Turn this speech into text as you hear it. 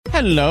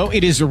Hello,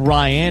 it is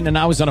Ryan, and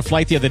I was on a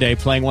flight the other day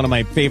playing one of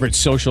my favorite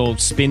social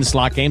spin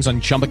slot games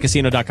on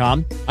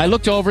ChumbaCasino.com. I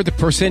looked over at the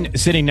person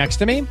sitting next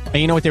to me, and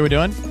you know what they were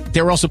doing?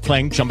 They were also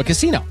playing Chumba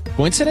Casino.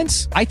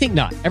 Coincidence? I think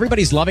not.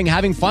 Everybody's loving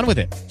having fun with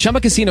it. Chumba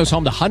Casino is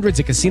home to hundreds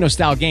of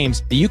casino-style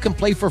games that you can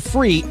play for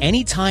free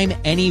anytime,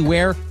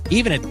 anywhere,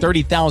 even at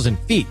 30,000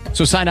 feet.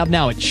 So sign up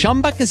now at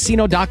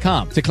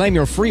ChumbaCasino.com to claim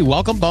your free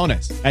welcome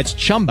bonus. That's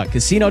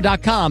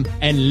ChumbaCasino.com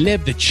and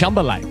live the Chumba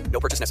life. No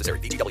purchase necessary.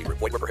 VGW.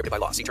 Void where prohibited by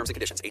law. See terms and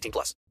conditions. 18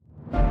 plus.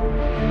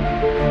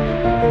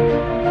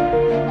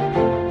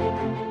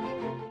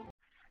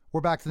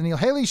 We're back to the Neil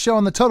Haley Show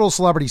on the Total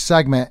Celebrity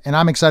Segment, and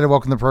I'm excited to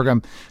welcome to the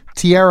program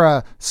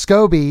Tiera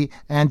Skovbye.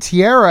 And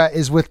Tiera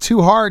is with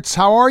Two Hearts.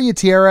 How are you,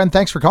 Tiera? And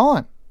thanks for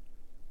calling.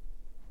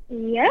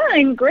 Yeah,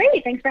 I'm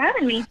great. Thanks for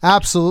having me.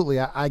 Absolutely.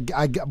 I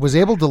was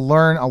able to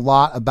learn a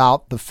lot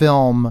about the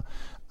film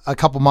a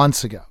couple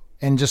months ago,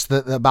 and just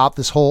about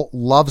this whole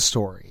love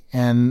story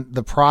and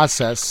the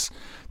process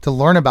to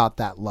learn about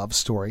that love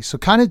story. So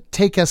kind of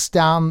take us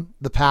down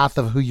the path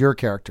of who your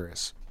character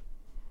is.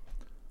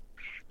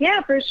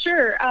 Yeah, for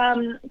sure.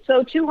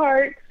 So Two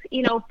Hearts,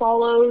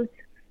 follows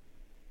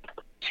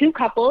two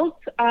couples.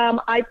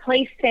 I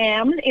play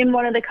Sam in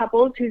one of the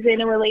couples who's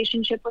in a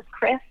relationship with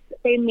Chris.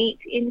 They meet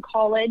in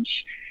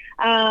college,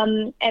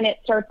 and it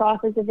starts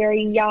off as a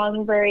very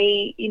young,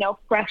 very,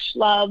 fresh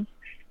love,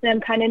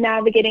 them kind of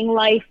navigating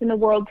life in the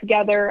world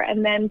together,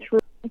 and then through.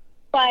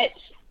 But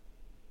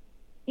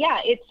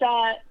yeah, it's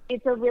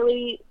a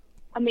really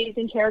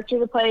amazing character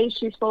to play.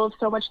 She's full of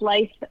so much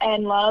life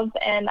and love,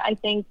 and I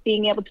think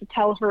being able to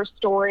tell her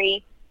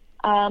story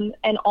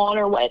and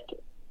honor what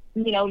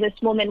this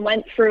woman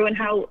went through and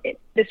how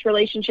this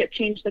relationship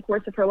changed the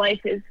course of her life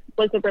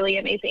was a really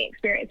amazing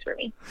experience for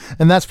me.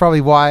 And that's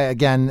probably why,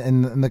 again,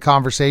 in the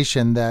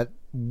conversation that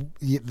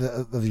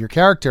of your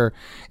character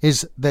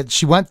is that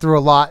she went through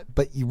a lot,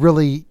 but you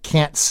really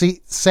can't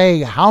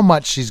say how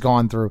much she's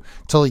gone through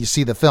till you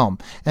see the film,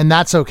 and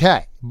that's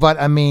okay. But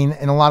I mean,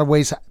 in a lot of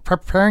ways,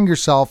 preparing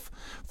yourself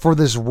for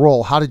this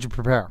role, how did you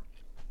prepare?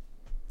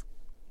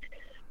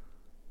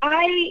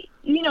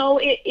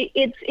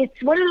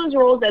 It's one of those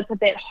roles that's a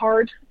bit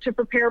hard to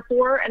prepare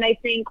for. And I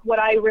think what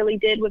I really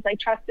did was I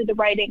trusted the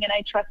writing and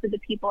I trusted the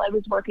people I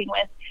was working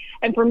with.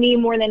 And for me,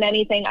 more than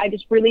anything, I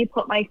just really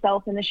put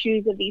myself in the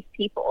shoes of these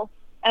people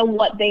and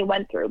what they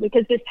went through,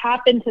 because this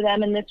happened to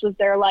them and this was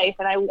their life.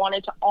 And I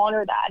wanted to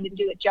honor that and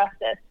do it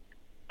justice.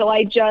 So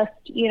I just,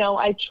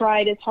 I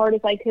tried as hard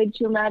as I could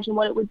to imagine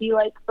what it would be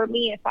like for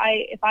me if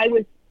I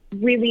was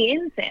really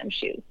in Sam's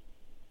shoes.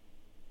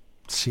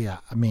 Yeah,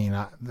 I mean,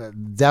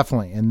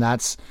 definitely. And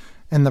that's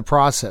in the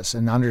process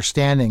and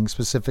understanding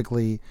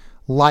specifically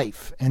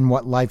life and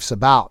what life's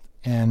about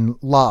and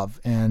love.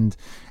 And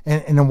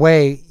in a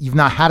way, you've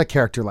not had a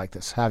character like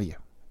this, have you,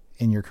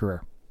 in your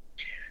career?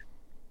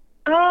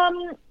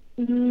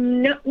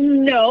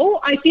 No.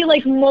 I feel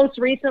like most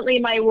recently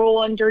my role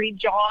on Dirty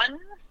John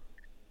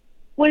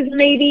was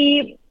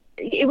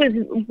it was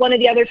one of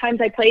the other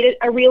times I played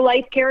a real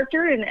life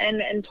character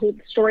and told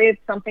the story of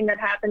something that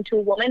happened to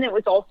a woman. It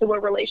was also a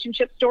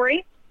relationship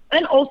story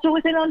and also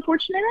with an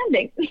unfortunate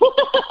ending,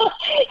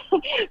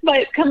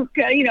 but kind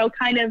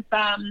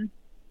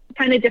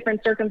of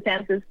different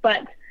circumstances.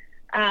 But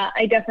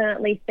I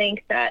definitely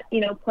think that,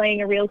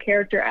 playing a real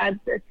character adds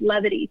this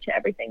levity to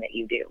everything that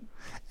you do.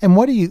 And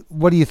what do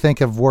you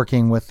think of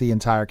working with the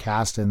entire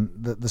cast and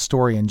the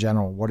story in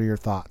general? What are your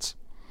thoughts?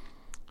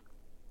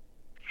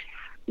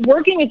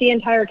 Working with the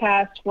entire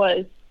cast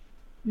was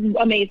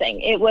amazing.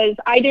 It was,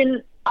 a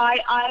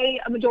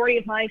majority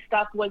of my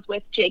stuff was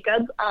with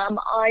Jacob.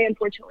 I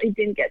unfortunately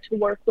didn't get to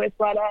work with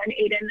Rada and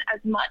Aiden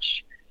as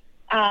much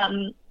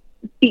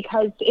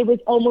because it was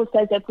almost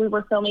as if we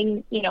were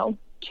filming,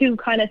 two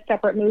kind of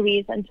separate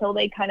movies until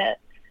they kind of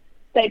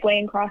segue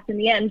and cross in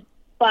the end.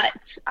 But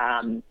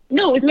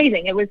no, it was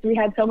amazing. We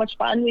had so much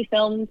fun. We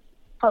filmed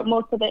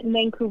most of it in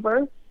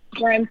Vancouver,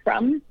 where I'm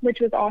from,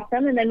 which was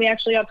awesome. And then we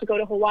actually got to go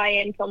to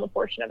Hawaii and film a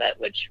portion of it,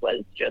 which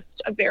was just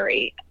a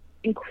very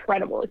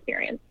incredible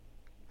experience.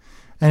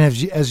 And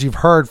as you've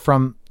heard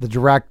from the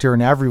director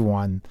and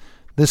everyone,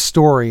 this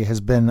story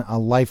has been a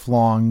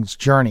lifelong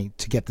journey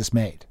to get this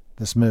made,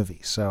 this movie.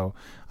 So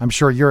I'm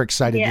sure you're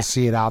excited to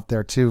see it out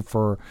there too,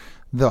 for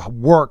the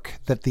work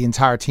that the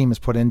entire team has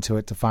put into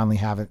it to finally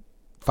have it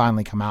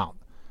come out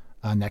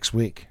next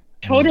week.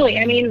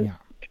 Totally.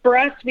 For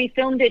us, we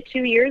filmed it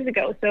 2 years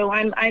ago, so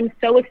I'm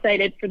so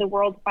excited for the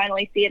world to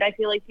finally see it. I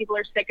feel like people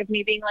are sick of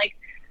me being like,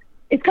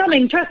 "It's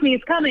coming, trust me,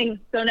 it's coming."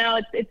 So now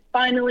it's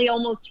finally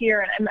almost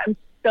here, and I'm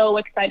so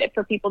excited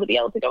for people to be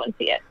able to go and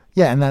see it.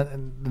 Yeah,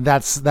 and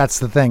that's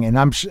the thing, and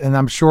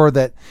I'm sure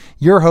that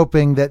you're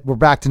hoping that we're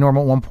back to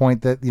normal at one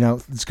point. That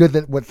it's good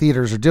that what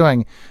theaters are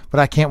doing, but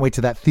I can't wait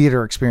till that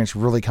theater experience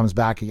really comes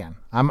back again.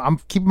 I'm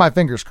keeping my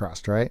fingers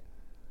crossed, right?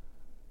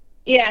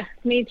 Yes,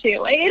 me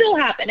too. It'll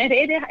happen.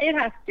 It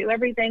has to.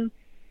 Everything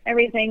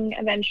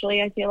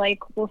eventually, I feel like,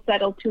 will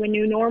settle to a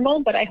new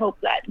normal. But I hope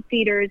that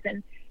theaters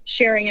and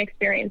sharing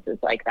experiences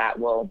like that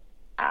will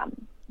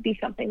be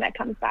something that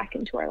comes back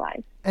into our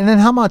lives. And then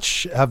how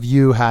much have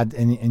you had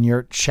in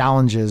your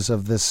challenges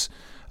of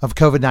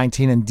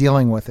COVID-19 and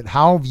dealing with it?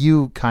 How have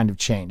you kind of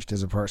changed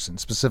as a person,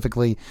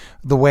 specifically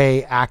the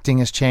way acting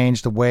has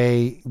changed, the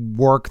way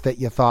work that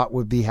you thought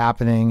would be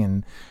happening,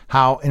 and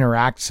how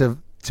interactive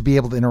to be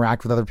able to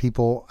interact with other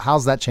people?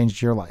 How's that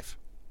changed your life?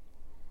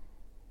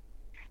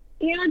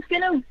 It's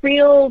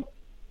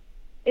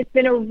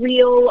been a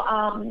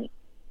real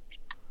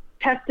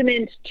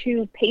testament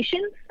to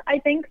patience, I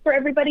think, for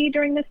everybody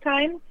during this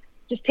time.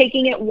 Just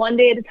taking it one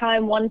day at a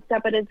time, one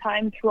step at a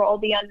time through all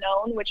the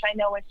unknown, which I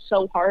know is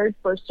so hard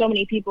for so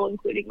many people,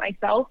 including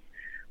myself.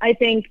 I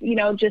think,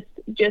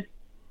 just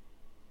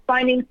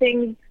finding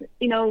things,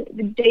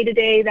 the day to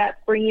day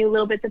that bring you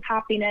little bits of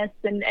happiness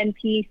and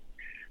peace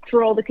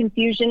through all the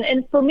confusion.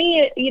 And for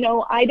me,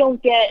 I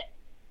don't get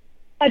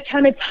a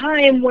ton of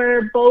time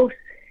where both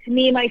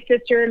me, my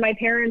sister, and my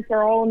parents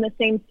are all in the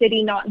same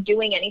city not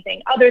doing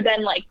anything other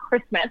than like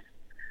Christmas.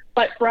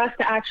 But for us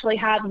to actually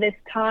have this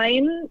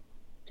time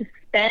to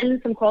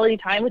spend some quality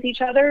time with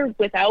each other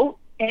without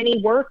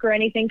any work or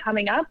anything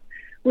coming up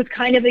was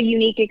kind of a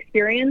unique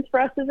experience for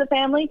us as a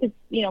family, because,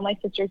 my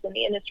sister's in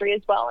the industry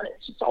as well, and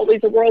it's just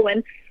always a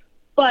whirlwind.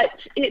 But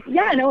it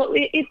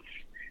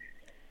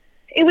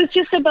was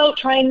just about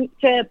trying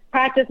to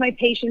practice my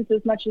patience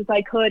as much as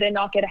I could and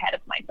not get ahead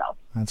of myself.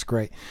 That's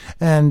great.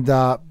 And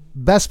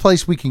best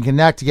place we can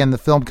connect, again, the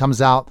film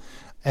comes out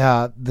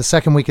the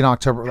second week in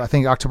October, I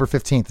think October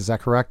 15th. Is that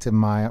correct?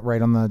 Am I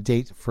right on the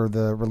date for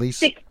the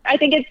release? I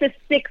think it's the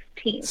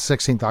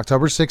 16th.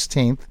 October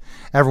 16th.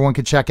 Everyone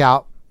can check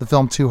out the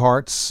film Two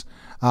Hearts.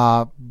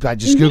 By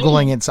just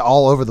Googling, it's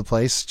all over the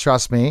place.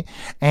 Trust me.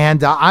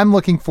 And I'm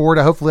looking forward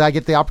to, hopefully I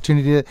get the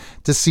opportunity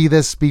to see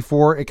this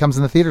before it comes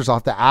in the theaters. I'll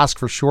have to ask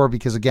for sure,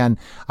 because again,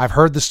 I've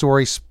heard the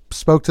story,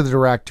 spoke to the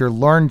director,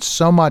 learned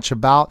so much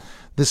about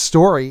this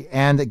story.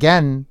 And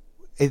again,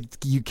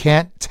 you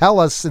can't tell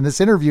us in this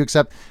interview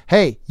except,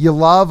 hey, you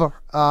love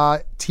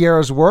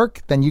Tiera's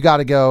work, then you got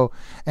to go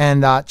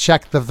and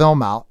check the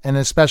film out. And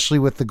especially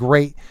with the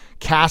great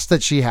cast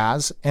that she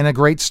has and a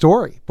great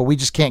story, but we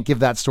just can't give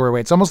that story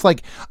away. It's almost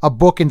like a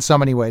book in so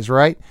many ways,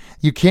 right?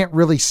 You can't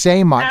really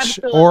say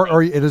much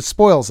or it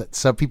spoils it.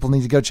 So people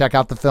need to go check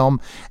out the film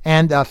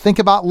and think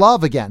about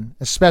love again,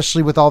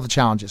 especially with all the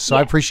challenges. So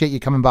I appreciate you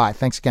coming by.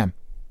 Thanks again.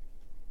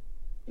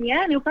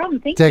 Yeah, no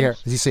problem. Thank you. Take care.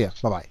 As you see you.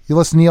 Bye-bye. You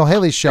listen to Neil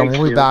Haley's show.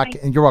 We'll be back.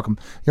 And you're welcome.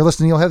 You're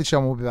listening to Neil Haley's show,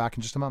 and we'll be back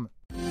in just a moment.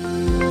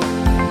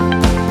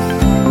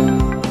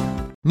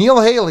 Neil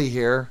Haley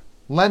here.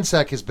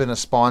 Lensec has been a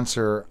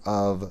sponsor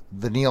of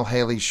the Neil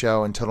Haley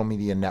Show and Total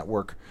Media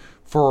Network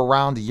for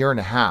around a year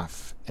and a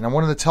half. And I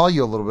wanted to tell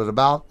you a little bit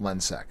about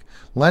Lensec.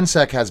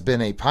 Lensec has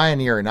been a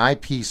pioneer in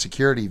IP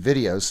security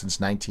video since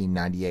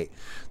 1998.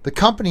 The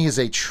company is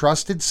a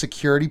trusted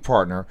security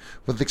partner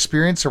with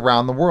experience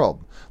around the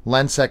world.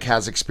 Lensec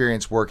has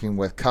experience working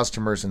with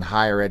customers in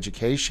higher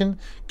education,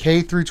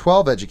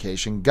 K-12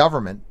 education,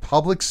 government,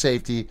 public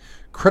safety,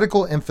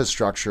 critical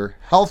infrastructure,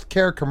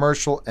 healthcare,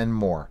 commercial, and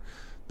more.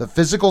 The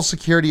physical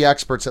security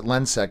experts at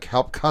Lensec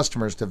help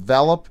customers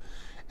develop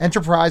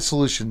enterprise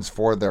solutions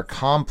for their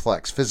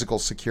complex physical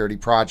security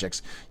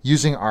projects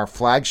using our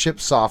flagship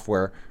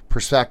software,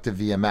 Perspective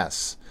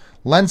VMS.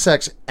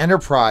 Lensec's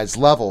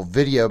enterprise-level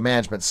video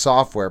management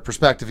software,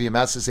 Perspective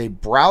VMS, is a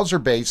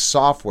browser-based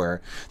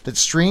software that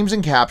streams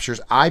and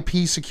captures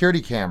IP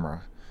security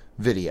camera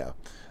video.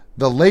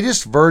 The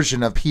latest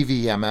version of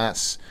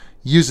PVMS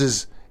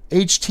uses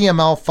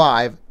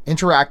HTML5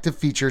 interactive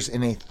features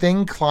in a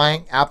thin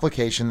client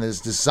application that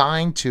is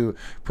designed to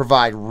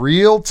provide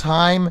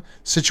real-time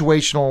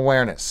situational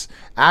awareness.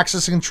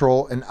 Access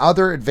control and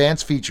other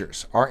advanced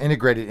features are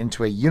integrated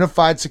into a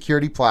unified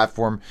security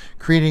platform,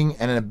 creating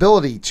an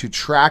ability to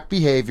track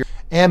behavior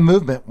and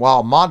movement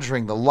while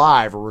monitoring the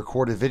live or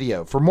recorded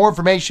video. For more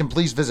information,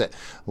 please visit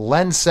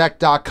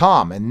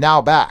lensec.com. And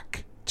now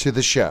back to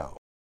the show.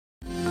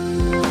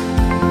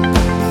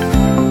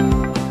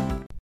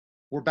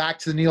 We're back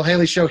to the Neil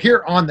Haley Show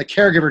here on the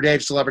Caregiver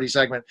Dave Celebrity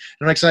Segment.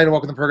 And I'm excited to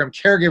welcome to the program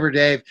Caregiver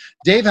Dave.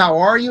 Dave, how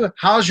are you?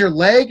 How's your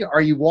leg? Are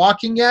you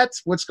walking yet?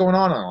 What's going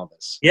on all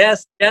this?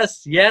 Yes,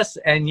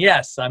 and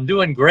yes. I'm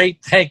doing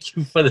great. Thank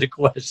you for the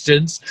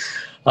questions.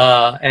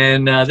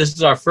 This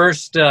is our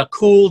first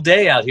cool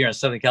day out here in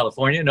Southern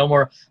California. No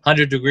more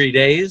 100-degree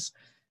days.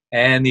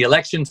 And the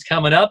election's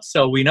coming up,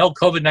 so we know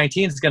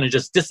COVID-19 is going to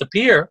just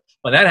disappear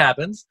when that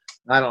happens.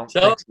 I don't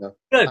think so.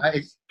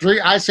 Good.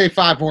 I say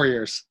 5 more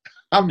years.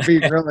 I'm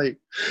being really...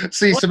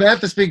 See,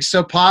 Samantha's being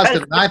so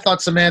positive, and I thought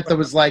Samantha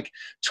was like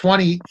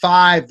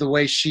 25 the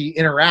way she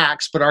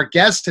interacts, but our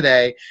guest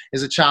today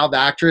is a child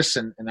actress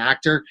and an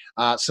actor,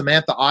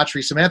 Samantha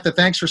Autry. Samantha,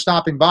 thanks for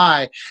stopping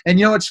by. And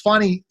you know, it's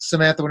funny,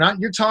 Samantha, when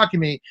you're talking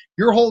to me,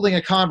 you're holding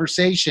a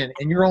conversation,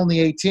 and you're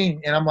only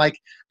 18, and I'm like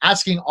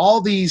asking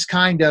all these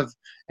kind of,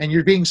 and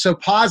you're being so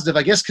positive.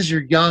 I guess because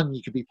you're young,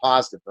 you could be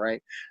positive,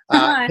 right?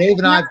 Dave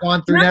and I have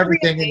gone through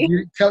everything,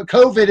 really. And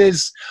COVID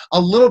is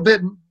a little bit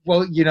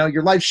well,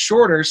 your life's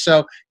shorter,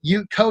 so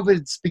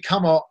COVID's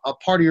become a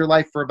part of your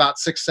life for about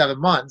 6-7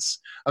 months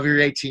of your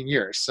 18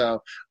 years.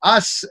 So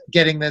us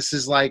getting this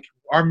is like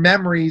our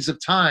memories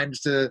of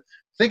times to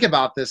think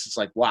about this. It's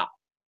like, wow.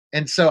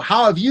 And so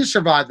how have you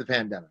survived the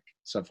pandemic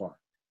so far?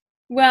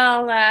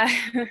 Well,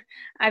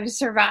 I've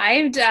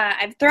survived,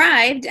 I've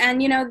thrived.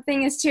 And, the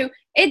thing is too,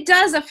 it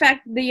does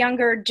affect the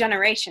younger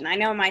generation. I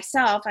know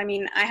myself,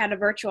 I had a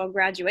virtual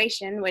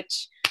graduation,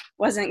 which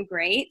wasn't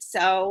great.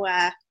 So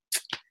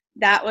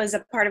that was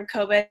a part of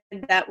COVID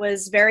that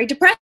was very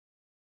depressing.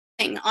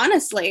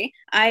 Honestly,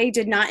 I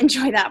did not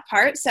enjoy that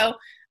part. So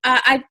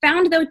I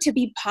found, though, to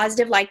be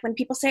positive, like when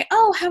people say,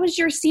 oh, how was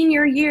your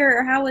senior year?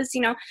 Or how was,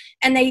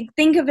 and they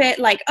think of it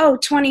like, oh,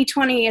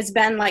 2020 has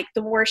been like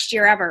the worst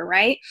year ever,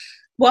 right?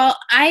 Well,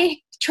 I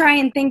try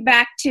and think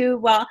back to,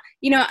 I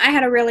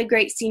had a really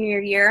great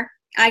senior year.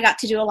 I got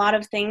to do a lot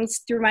of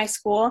things through my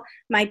school.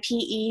 My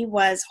PE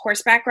was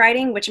horseback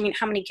riding, which,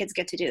 how many kids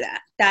get to do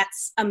that?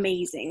 That's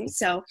amazing.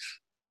 So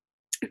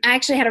I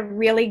actually had a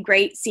really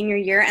great senior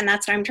year, and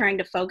that's what I'm trying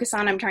to focus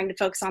on. I'm trying to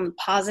focus on the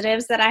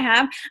positives that I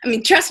have.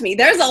 Trust me,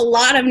 there's a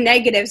lot of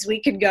negatives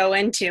we could go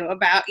into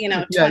about,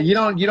 Yeah, you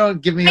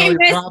don't give me all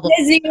your problems.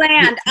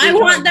 Disneyland. I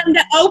want them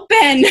to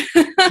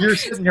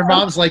open. Your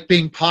mom's like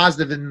being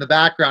positive in the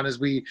background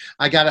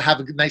I got to have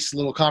a nice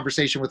little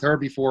conversation with her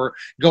before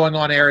going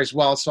on air as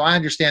well. So I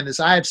understand this.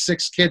 I have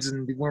 6 kids,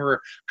 and when we're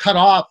cut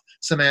off,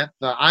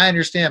 Samantha, I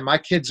understand my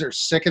kids are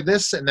sick of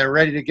this and they're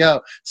ready to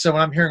go. So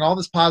when I'm hearing all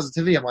this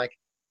positivity, I'm like,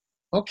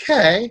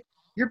 okay,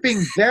 you're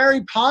being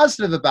very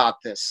positive about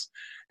this.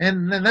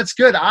 And that's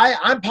good.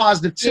 I'm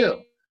positive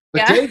too.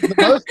 But Dave's the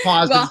most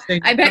positive. Well,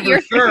 I bet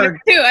you're too.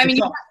 You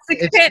got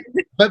 6 kids.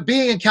 But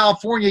being in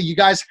California, you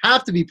guys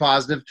have to be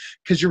positive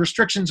because your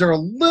restrictions are a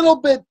little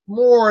bit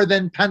more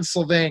than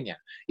Pennsylvania,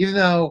 even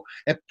though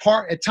at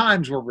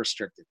times we're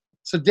restricted.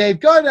 So Dave,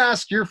 go ahead and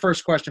ask your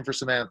first question for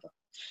Samantha.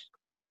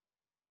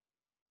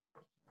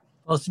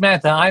 Well,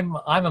 Samantha,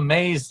 I'm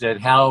amazed at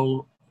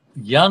how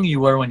young you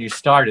were when you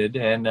started,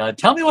 and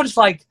tell me what it's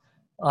like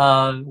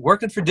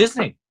working for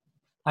Disney.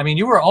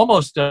 You were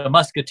almost a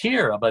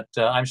musketeer, but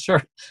I'm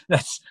sure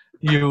that's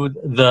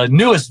the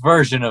newest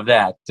version of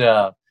that.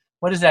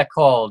 What is that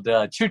called?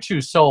 Choo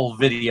Choo Soul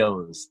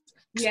videos.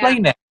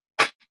 Explain that.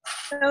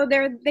 So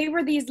they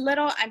were these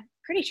little, I'm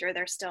pretty sure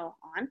they're still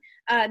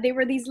on. They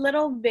were these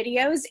little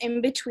videos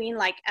in between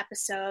like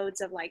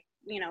episodes of like,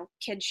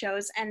 kid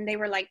shows, and they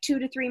were like 2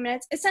 to 3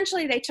 minutes.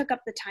 Essentially, they took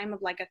up the time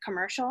of like a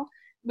commercial,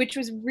 which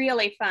was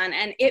really fun.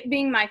 And it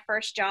being my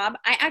first job,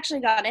 I actually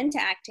got into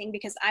acting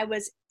because I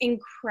was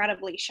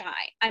incredibly shy.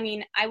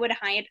 I would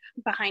hide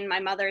behind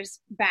my mother's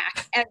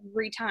back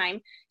every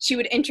time she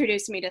would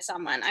introduce me to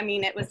someone.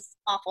 It was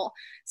awful.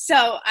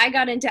 So I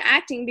got into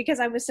acting because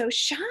I was so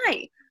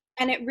shy.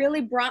 And it really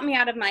brought me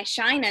out of my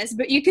shyness.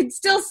 But you could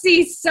still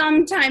see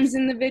sometimes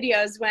in the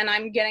videos when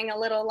I'm getting a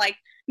little like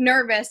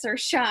nervous or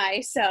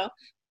shy. So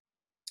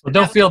well,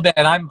 don't feel bad.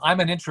 I'm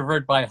an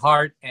introvert by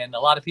heart, and a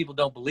lot of people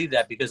don't believe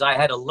that because I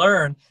had to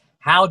learn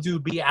how to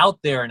be out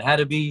there and how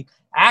to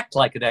act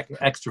like an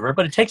extrovert,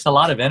 but it takes a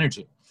lot of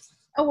energy.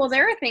 Oh, well,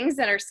 there are things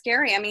that are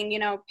scary.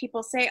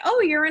 People say,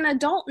 oh, you're an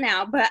adult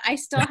now, but I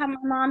still have my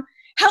mom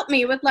help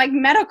me with like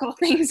medical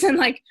things and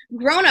like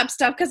grown-up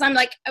stuff because I'm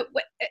like,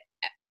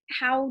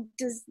 how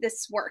does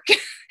this work?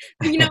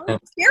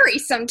 It's scary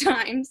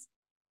sometimes.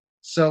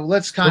 So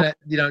let's kind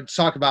of,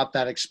 talk about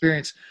that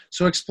experience.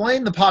 So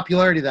explain the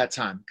popularity of that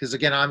time. Because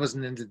again, I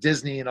wasn't into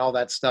Disney and all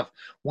that stuff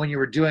when you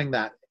were doing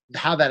that,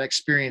 how that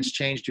experience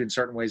changed you in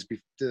certain ways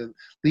to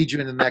lead you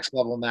into the next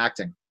level in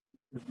acting.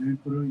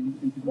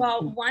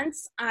 Well,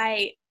 once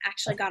I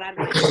actually got out of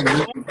my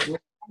shell, I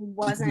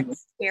wasn't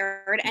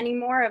scared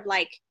anymore of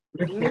like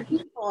meeting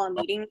people and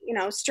meeting,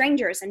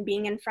 strangers and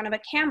being in front of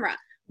a camera.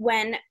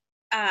 When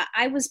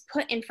I was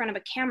put in front of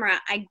a camera,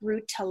 I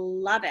grew to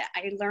love it.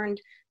 I learned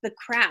the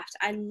craft.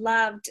 I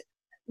loved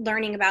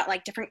learning about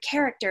like different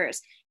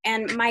characters.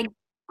 And my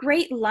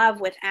great love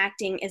with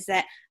acting is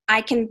that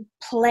I can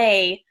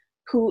play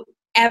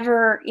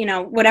whoever,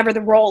 whatever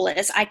the role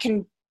is. I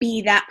can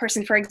be that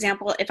person. For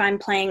example, if I'm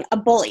playing a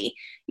bully,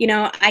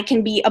 I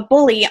can be a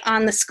bully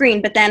on the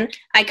screen, but then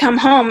I come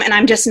home and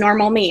I'm just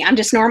normal me. I'm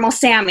just normal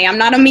Sammy. I'm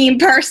not a mean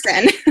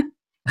person.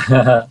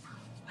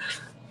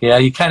 Yeah,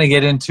 you kind of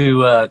get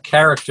into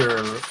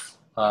character.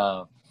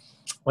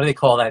 What do they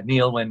call that,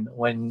 Neil?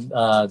 When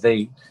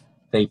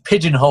they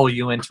pigeonhole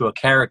you into a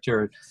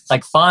character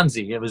like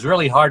Fonzie. It was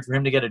really hard for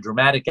him to get a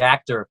dramatic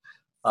actor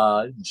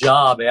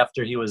job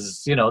after he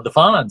was, the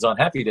Fonz on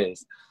Happy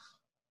Days.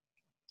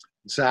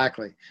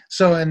 Exactly.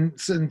 So, in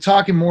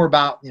talking more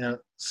about,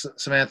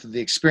 Samantha, the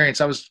experience,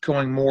 I was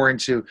going more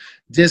into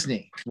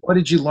Disney. What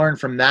did you learn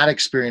from that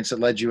experience that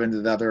led you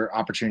into the other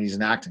opportunities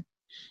in acting?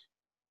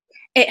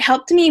 It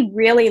helped me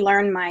really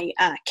learn my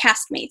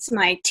castmates,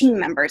 my team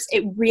members.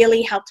 It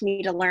really helped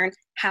me to learn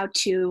how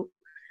to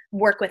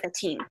work with a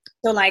team.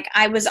 So like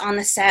I was on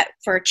the set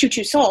for Choo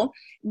Choo Soul.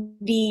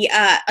 The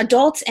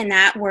adults in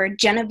that were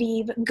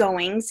Genevieve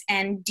Goings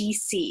and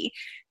DC.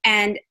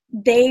 And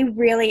they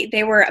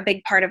were a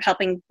big part of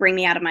helping bring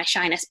me out of my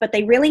shyness, but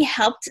they really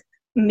helped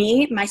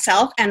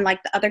myself, and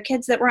like the other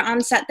kids that were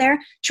on set there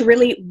to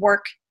really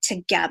work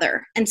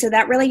together. And so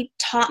that really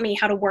taught me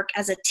how to work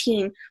as a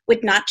team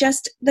with not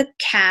just the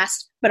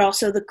cast, but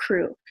also the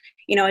crew.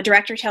 You know, a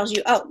director tells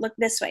you, oh, look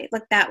this way,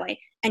 look that way,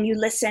 and you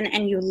listen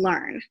and you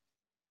learn.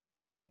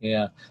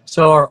 Yeah.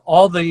 So are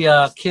all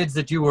the kids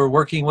that you were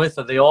working with,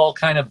 are they all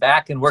kind of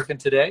back and working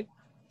today?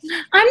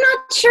 I'm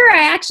not sure.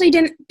 I actually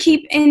didn't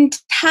keep in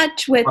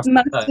touch with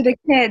most of the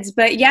kids,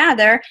 but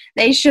yeah,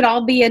 they should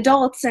all be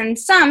adults, and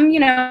some, you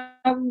know,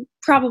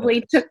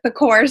 probably took the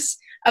course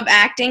of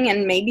acting,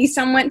 and maybe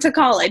some went to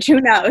college.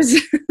 Who knows?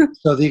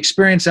 So the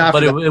experience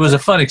after, but it was a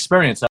fun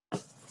experience.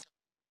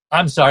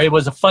 I'm sorry, it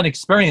was a fun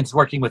experience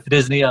working with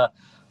Disney.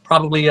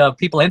 Probably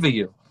people envy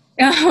you.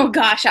 Oh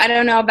gosh, I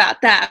don't know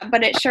about that,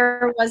 but it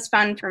sure was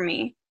fun for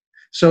me.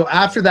 So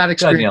after that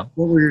experience,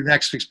 what were your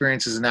next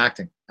experiences in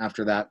acting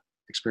after that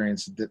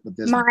experience with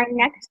Disney?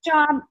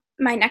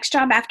 My next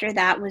job after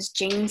that was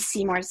Jane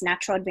Seymour's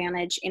Natural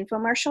Advantage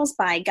infomercials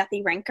by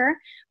Guthy Renker,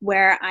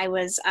 where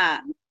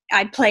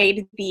I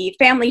played the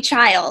family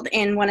child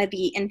in one of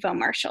the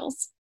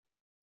infomercials.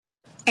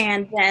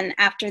 And then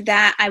after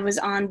that, I was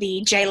on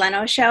the Jay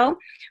Leno show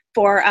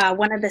for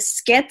one of the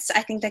skits.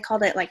 I think they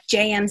called it like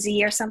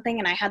JMZ or something,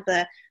 and I had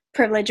the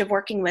privilege of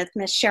working with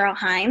Miss Cheryl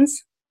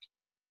Hines.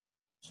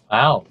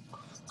 Wow,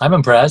 I'm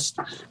impressed.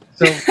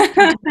 So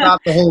about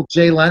the whole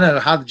Jay Leno,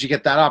 how did you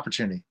get that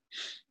opportunity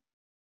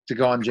to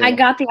go on Jay Leno? I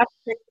got the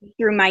opportunity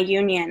through my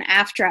union,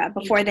 AFTRA,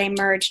 before they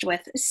merged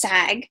with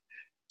SAG.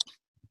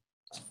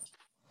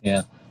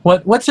 Yeah.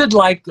 What's it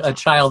like, a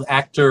child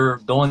actor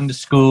going to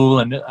school,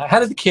 and how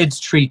did the kids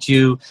treat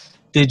you?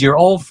 Did your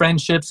old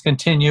friendships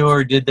continue,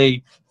 or did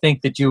they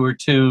think that you were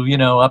too,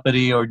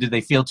 uppity, or did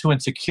they feel too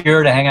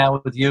insecure to hang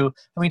out with you?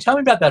 I mean, tell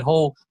me about that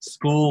whole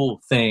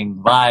school thing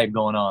vibe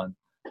going on.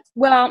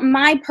 Well,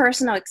 my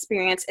personal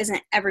experience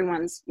isn't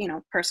everyone's,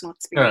 personal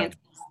experience.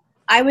 Sure.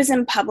 I was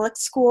in public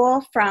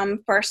school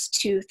from 1st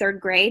to 3rd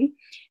grade,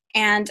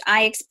 and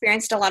I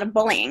experienced a lot of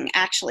bullying,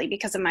 actually,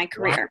 because of my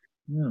career.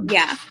 Wow.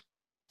 Yeah.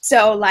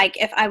 So, like,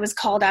 if I was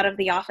called out of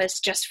the office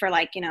just for,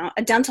 like,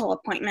 a dental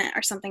appointment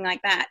or something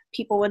like that,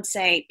 kids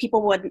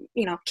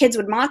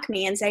would mock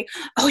me and say,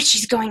 oh,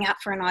 she's going out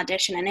for an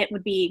audition, and it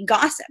would be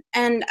gossip.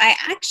 And I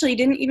actually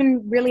didn't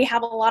even really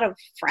have a lot of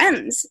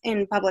friends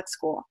in public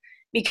school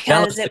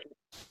because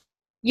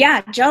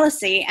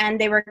jealousy.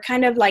 And they were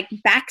kind of like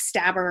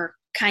backstabber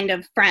kind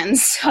of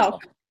friends. So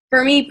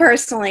for me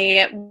personally,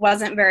 it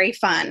wasn't very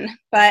fun.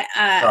 But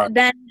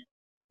then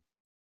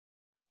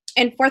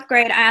in 4th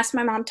grade, I asked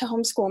my mom to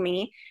homeschool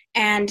me,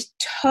 and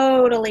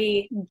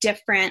totally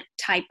different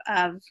type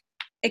of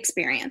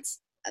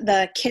experience.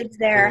 The kids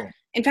there, cool.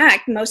 In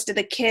fact, most of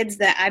the kids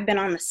that I've been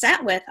on the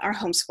set with are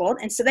homeschooled,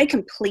 and so they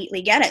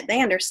completely get it.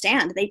 They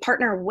understand. They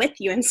partner with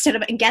you instead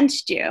of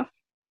against you.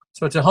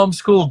 So it's a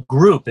homeschool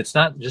group. It's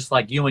not just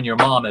like you and your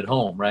mom at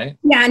home, right?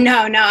 Yeah, no,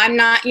 I'm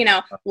not,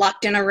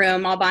 locked in a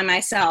room all by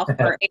myself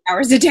for 8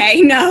 hours a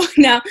day. No,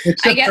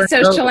 I get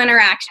social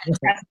interaction.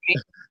 Trust me.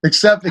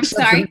 Except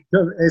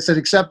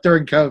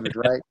during COVID,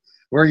 right?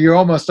 Where you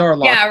almost are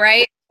locked. Yeah,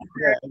 right.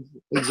 Yeah,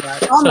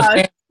 exactly. Almost.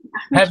 So,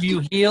 have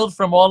you healed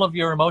from all of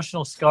your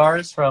emotional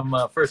scars from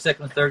 1st, 2nd,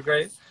 and 3rd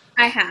grade?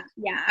 I have.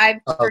 Yeah,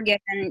 I've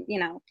forgiven.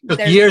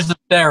 Took years of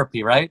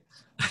therapy, right?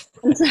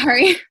 I'm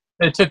sorry.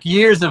 It took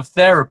years of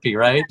therapy,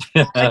 right?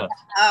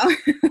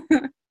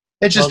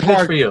 It's just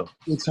hard for you.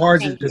 It's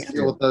hard to just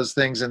deal with those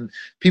things, and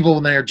people,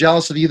 when they're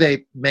jealous of you,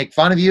 they make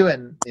fun of you,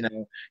 and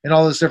and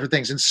all those different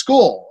things. In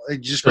school, you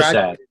just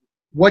graduated.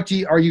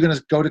 Are you going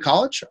to go to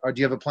college, or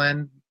do you have a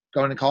plan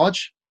going to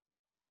college?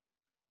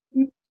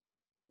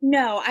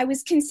 No, I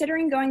was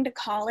considering going to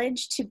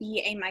college to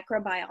be a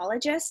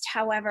microbiologist.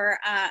 However,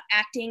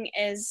 acting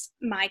is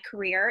my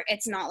career.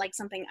 It's not like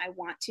something I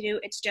want to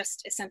do. It's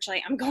just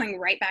essentially I'm going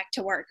right back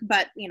to work.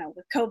 But,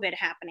 with COVID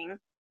happening,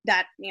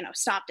 that,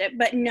 stopped it.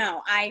 But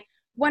no, I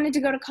wanted to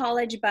go to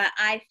college, but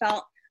I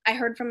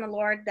heard from the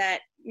Lord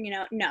that,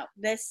 no,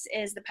 this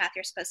is the path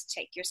you're supposed to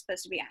take. You're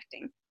supposed to be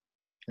acting.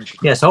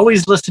 Yes,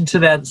 always listen to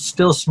that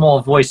still small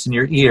voice in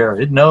your ear.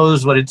 It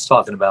knows what it's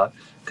talking about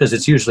because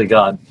it's usually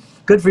God.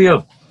 Good for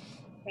you.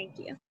 Thank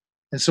you.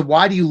 And so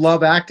why do you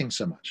love acting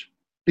so much?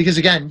 Because,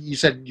 again, you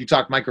said you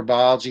talked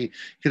microbiology. You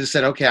could have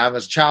said, okay, I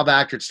was a child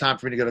actor. It's time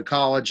for me to go to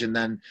college, and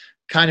then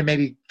kind of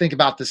maybe think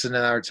about this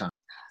another time.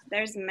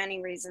 There's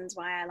many reasons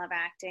why I love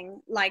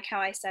acting. Like how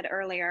I said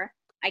earlier,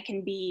 I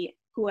can be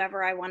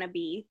whoever I want to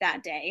be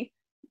that day,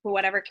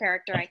 whatever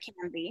character I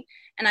can be.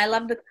 And I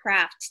love the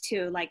craft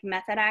too, like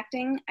method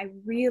acting. I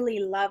really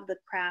love the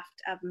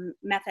craft of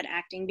method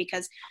acting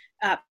because,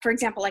 for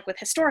example, like with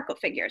historical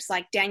figures,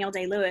 like Daniel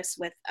Day-Lewis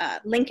with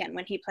Lincoln,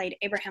 when he played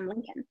Abraham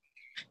Lincoln,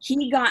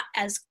 he got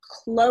as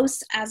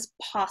close as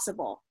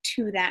possible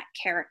to that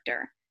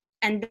character.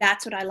 And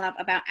that's what I love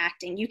about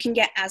acting. You can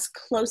get as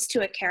close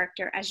to a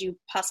character as you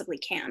possibly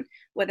can,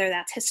 whether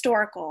that's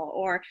historical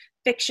or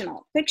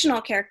fictional.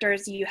 Fictional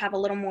characters, you have a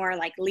little more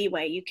like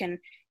leeway. You can,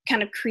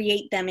 kind of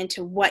create them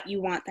into what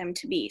you want them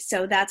to be.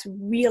 So that's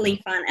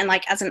really fun. And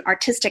like as an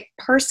artistic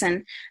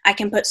person, I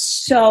can put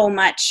so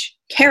much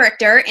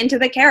character into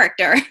the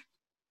character.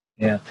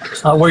 Yeah.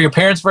 Were your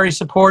parents very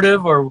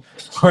supportive, or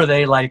were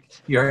they like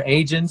your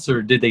agents,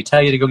 or did they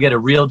tell you to go get a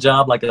real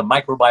job like a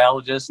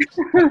microbiologist?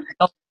 Tell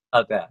me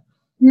about that.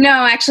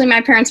 No, actually,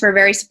 my parents were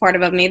very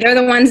supportive of me. They're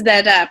the ones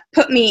that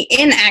put me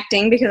in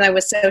acting because I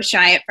was so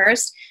shy at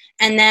first.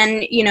 And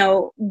then, you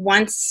know,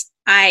 once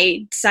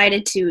I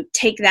decided to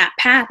take that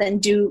path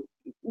and do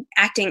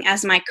acting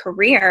as my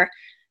career,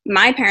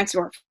 my parents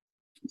were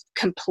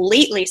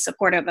completely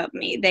supportive of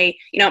me. They,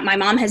 you know, my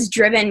mom has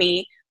driven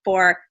me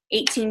for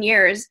 18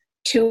 years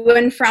to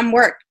and from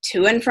work,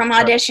 to and from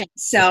auditions.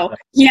 So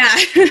yeah,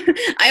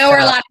 I owe her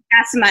a lot of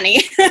gas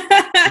money.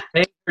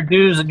 Pay her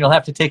dues, and you'll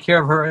have to take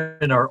care of her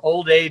in her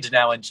old age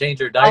now and change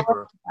her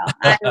diaper.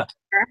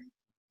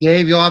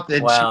 Dave, you'll have to.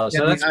 Wow,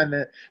 she's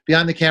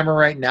behind the camera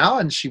right now,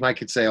 and she might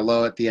could say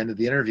hello at the end of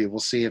the interview. We'll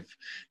see if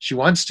she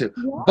wants to.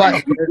 Yeah.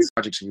 But what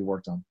projects have you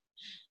worked on?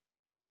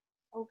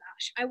 Oh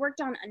gosh, I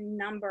worked on a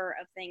number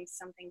of things.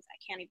 Some things I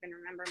can't even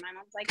remember. My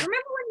mom's like, "Remember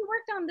when you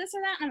worked on this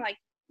or that?" And I'm like,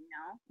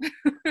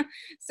 "No."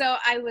 So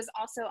I was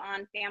also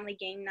on Family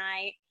Game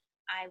Night.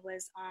 I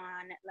was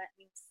on. Let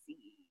me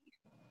see.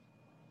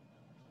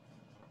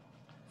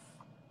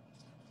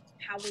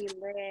 How We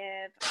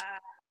Live.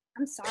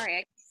 I'm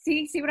sorry.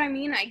 See what I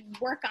mean? I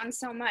work on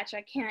so much,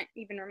 I can't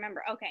even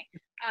remember. Okay.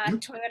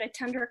 Toyota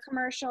Tundra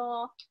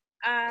commercial.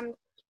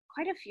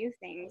 Quite a few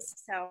things.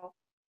 So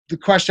the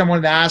question I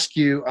wanted to ask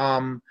you,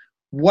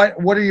 what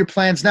are your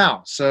plans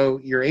now? So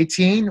you're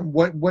 18.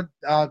 What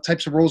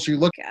types of roles are you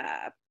looking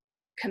at?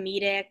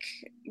 Comedic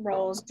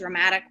roles,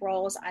 dramatic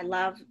roles. I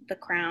love The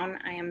Crown.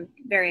 I am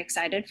very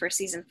excited for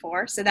season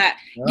 4. So that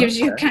gives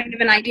you kind of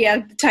an idea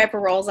of the type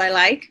of roles I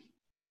like.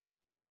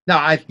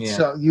 No,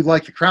 so you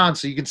like The Crown,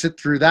 so you can sit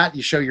through that.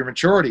 You show your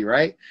maturity,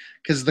 right?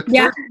 Because the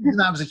first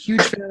season, I was a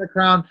huge fan of The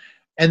Crown,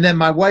 and then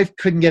my wife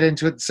couldn't get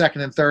into it the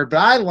second and third, but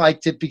I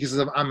liked it because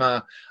I'm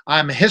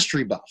a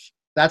history buff.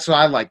 That's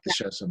why I like the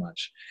show so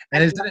much.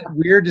 And isn't it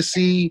weird to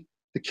see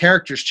the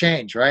characters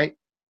change, right?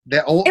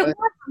 It was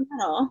a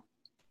little.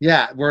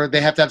 Yeah, where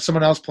they have to have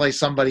someone else play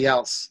somebody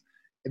else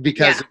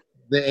because of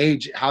the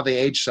age, how they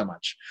age so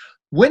much.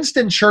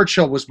 Winston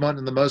Churchill was one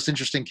of the most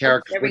interesting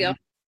characters. There we go.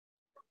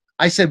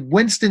 I said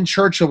Winston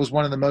Churchill was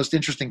one of the most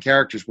interesting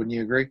characters. Wouldn't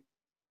you agree?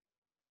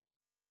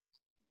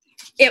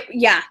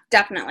 Yeah,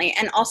 definitely.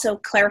 And also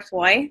Claire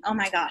Foy. Oh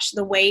my gosh,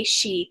 the way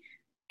she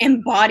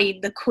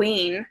embodied the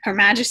Queen, Her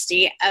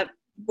Majesty,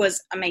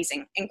 was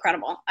amazing,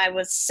 incredible. I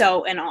was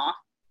so in awe.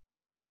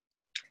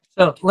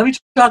 So let me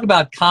talk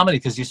about comedy,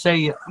 because you say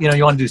you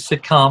want to do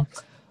sitcom,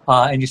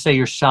 and you say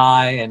you're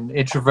shy and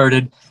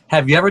introverted.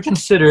 Have you ever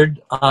considered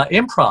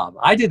improv?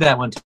 I did that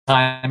one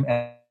time,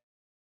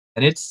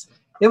 and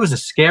it was the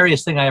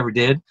scariest thing I ever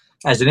did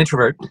as an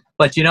introvert.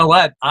 But you know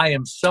what? I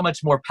am so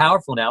much more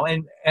powerful now,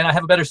 and I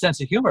have a better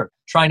sense of humor.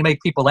 Trying to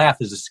make people laugh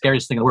is the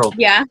scariest thing in the world.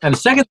 Yeah. And the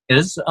second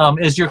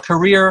is your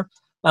career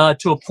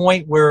to a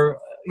point where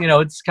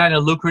it's kind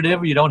of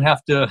lucrative. You don't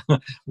have to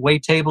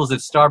wait tables at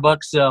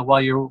Starbucks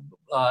while you're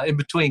in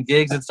between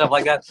gigs and stuff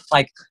like that.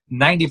 Like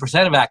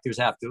 90% of actors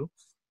have to.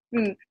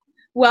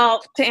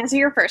 Well, to answer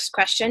your first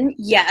question,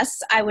 yes,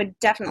 I would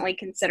definitely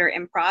consider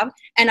improv.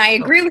 And I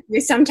agree with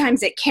you.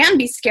 Sometimes it can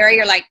be scary.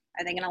 You're like,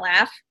 are they going to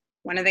laugh?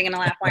 When are they going to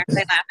laugh? Why aren't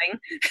they laughing?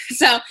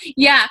 So,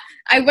 yeah,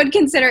 I would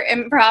consider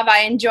improv.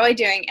 I enjoy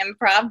doing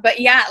improv. But,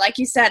 yeah, like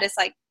you said, it's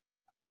like,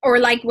 or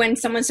like when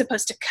someone's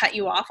supposed to cut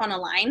you off on a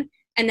line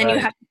and then you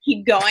have to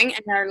keep going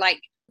and they're like,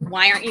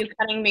 why aren't you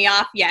cutting me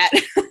off yet?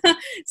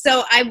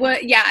 So I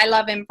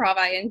love improv.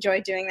 I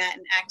enjoy doing that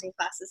in acting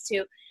classes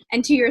too.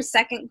 And to your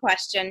second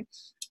question,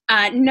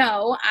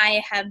 no,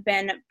 I have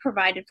been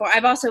provided for.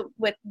 I've also,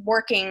 with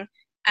working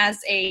as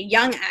a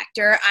young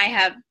actor, I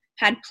have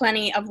had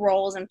plenty of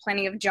roles and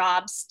plenty of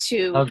jobs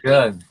to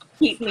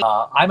keep me.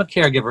 I'm a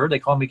caregiver. They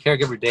call me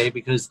Caregiver Dave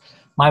because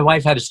my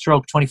wife had a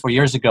stroke 24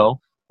 years ago,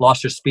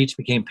 lost her speech,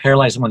 became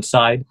paralyzed on one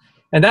side.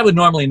 And that would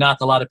normally knock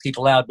a lot of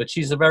people out, but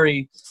she's a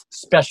very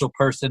special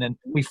person, and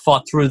we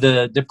fought through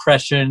the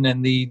depression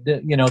and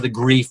the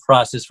grief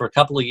process for a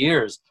couple of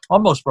years.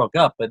 Almost broke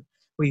up, but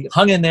we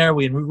hung in there.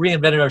 We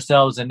reinvented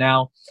ourselves, and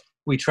now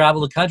we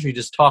travel the country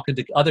just talking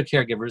to other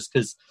caregivers,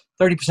 because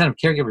 30% of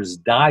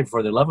caregivers die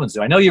before their loved ones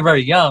do. I know you're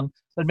very young,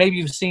 but maybe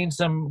you've seen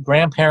some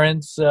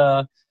grandparents,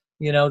 that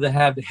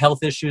have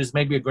health issues.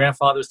 Maybe your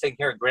grandfather was taking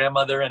care of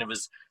grandmother, and it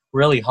was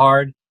really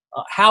hard.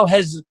 How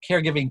has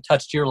caregiving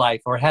touched your life,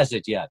 or has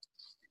it yet?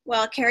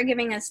 Well,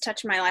 caregiving has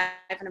touched my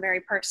life in a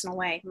very personal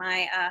way.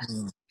 My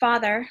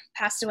father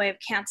passed away of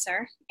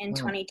cancer in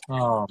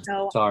 2010. Oh,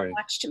 so sorry. I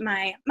watched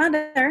my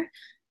mother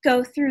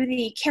go through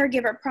the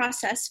caregiver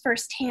process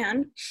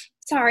firsthand.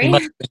 Sorry. He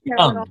must have been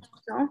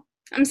young.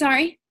 I'm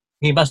sorry?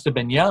 He must have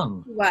been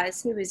young.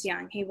 He was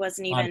young. He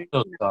wasn't even. I'm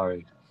so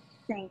sorry.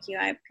 Thank you.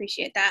 I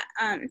appreciate that.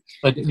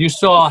 But you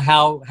saw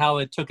how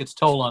it took its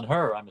toll on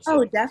her, I'm assuming.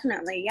 Oh,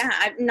 definitely.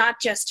 Yeah.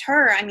 Not just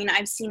her. I mean,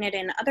 I've seen it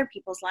in other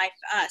people's life.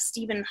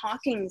 Stephen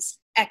Hawking's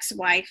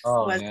ex-wife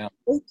was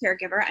his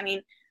caregiver. I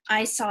mean,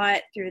 I saw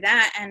it through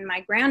that. And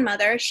my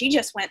grandmother, she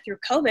just went through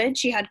COVID.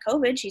 She had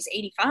COVID. She's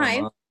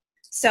 85.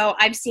 So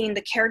I've seen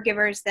the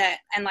caregivers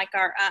and like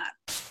our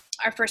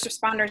first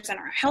responders and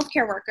our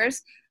healthcare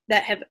workers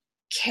that have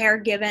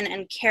caregiven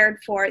and cared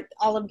for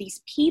all of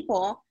these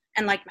people,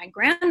 and like my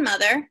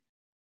grandmother,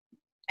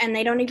 and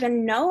they don't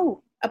even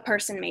know a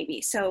person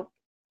maybe. So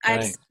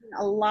I've seen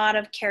a lot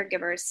of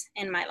caregivers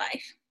in my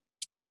life.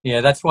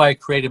 Yeah, that's why I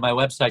created my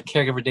website,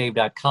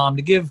 caregiverdave.com,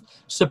 to give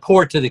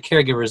support to the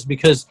caregivers,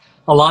 because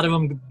a lot of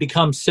them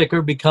become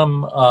sicker,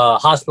 become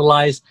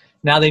hospitalized.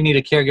 Now they need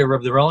a caregiver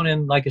of their own.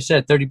 And like I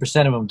said,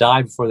 30% of them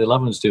die before their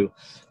loved ones do.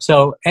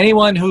 So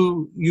anyone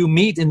who you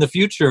meet in the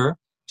future,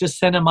 just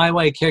send them my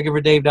way,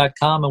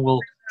 caregiverdave.com, and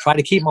we'll try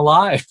to keep them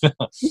alive.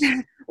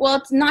 Well,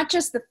 it's not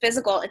just the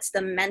physical, it's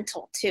the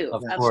mental too.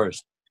 Of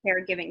course.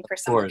 Caregiving for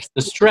someone. Of course.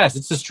 The stress.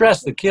 It's the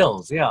stress that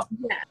kills. Yeah.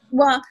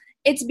 Well,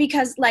 it's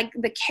because like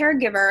the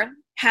caregiver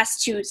has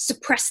to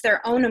suppress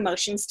their own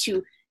emotions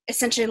to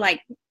essentially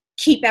like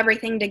keep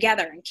everything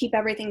together and keep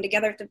everything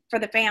together for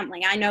the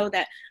family. I know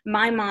that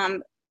my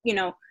mom, you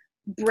know,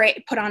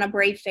 put on a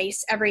brave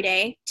face every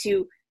day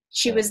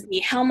she was the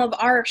helm of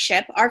our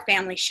ship, our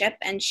family ship,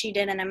 and she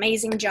did an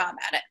amazing job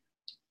at it.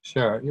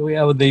 Sure.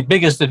 The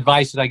biggest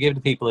advice that I give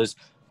to people is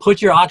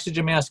put your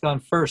oxygen mask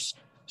on first,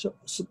 so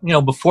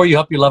before you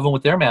help your loved one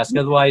with their mask.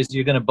 Otherwise,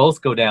 you're going to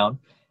both go down.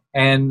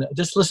 And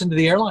just listen to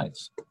the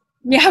airlines.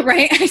 Yeah,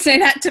 right. I say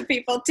that to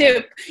people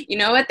too. You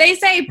know what they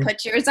say,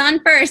 put yours on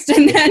first,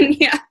 and then,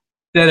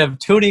 Instead of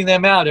tuning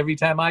them out every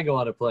time I go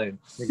on a plane.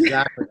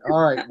 Exactly.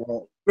 All right.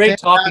 Well, great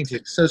talking to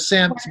you. So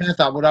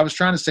Samantha, what I was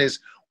trying to say is,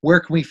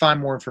 where can we find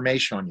more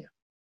information on you?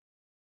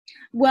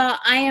 Well,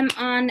 I am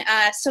on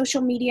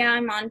social media.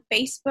 I'm on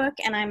Facebook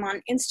and I'm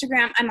on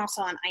Instagram. I'm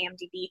also on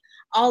IMDb.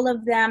 All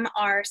of them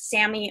are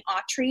Sammy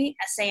Autry,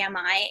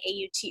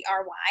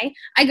 SamiAutry.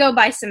 I go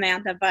by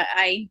Samantha, but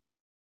I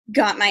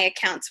got my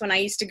accounts when I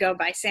used to go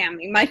by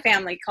Sammy. My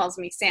family calls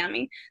me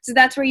Sammy. So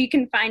that's where you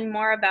can find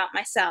more about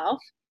myself.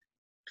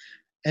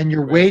 And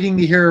you're waiting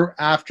to hear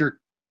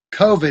after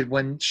COVID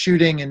when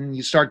shooting and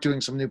you start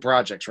doing some new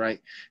projects, right?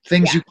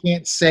 Things you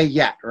can't say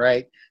yet,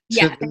 right?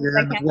 Yeah, so you're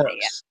in the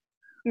works.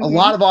 Mm-hmm. A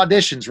lot of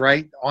auditions,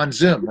 right? On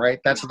Zoom, right?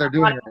 That's what they're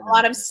doing. A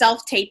lot of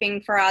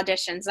self-taping for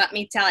auditions, let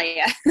me tell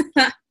you.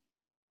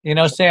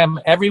 Sam,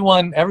 every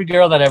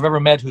girl that I've ever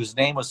met whose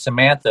name was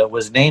Samantha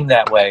was named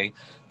that way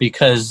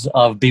because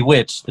of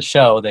Bewitched, the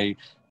show. They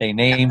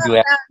named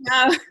you.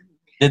 No.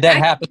 Did that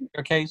happen in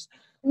your case?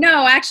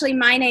 No, actually,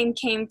 my name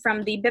came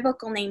from the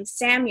biblical name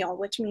Samuel,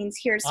 which means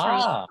here's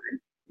from God.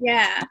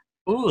 Yeah.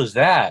 Who is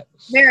that?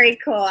 Very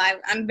cool.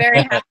 I'm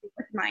very happy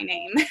with my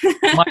name.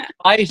 My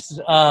advice,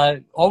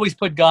 always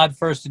put God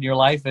first in your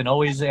life and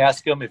always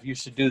ask him if you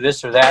should do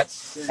this or that,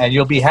 and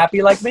you'll be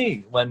happy like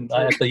me when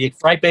at the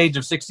ripe age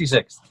of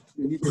 66.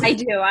 I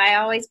do. I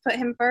always put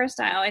him first.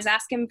 I always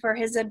ask him for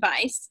his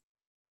advice.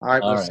 All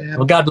right. Well, Sam,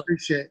 well, God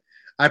bless.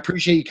 I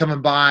appreciate you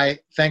coming by.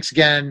 Thanks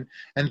again.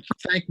 And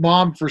thank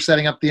Mom for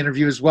setting up the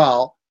interview as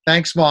well.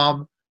 Thanks,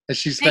 Mom.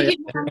 She's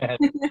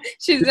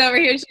over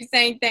here. She's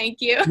saying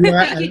thank you.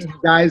 Yeah,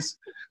 guys,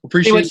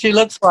 appreciate see what she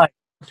looks like.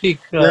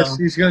 Yes,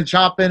 she's going to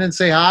chop in and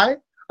say hi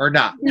or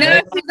not.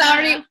 No,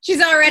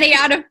 she's already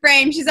out of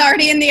frame. She's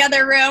already in the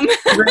other room.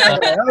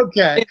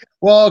 Okay.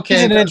 Well,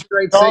 okay. That's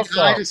great.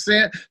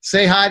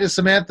 Say hi to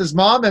Samantha's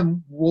mom,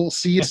 and we'll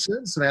see you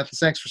soon. Samantha,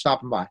 thanks for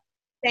stopping by.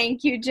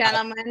 Thank you,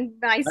 gentlemen.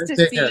 Nice to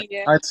see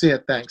you. All right, see you.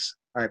 Thanks.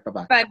 All right,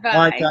 bye-bye. Bye-bye.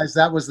 All right, guys,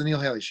 that was the Neil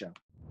Haley Show.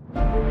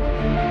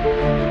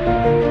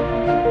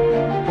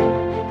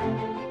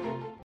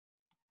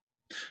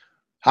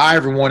 Hi,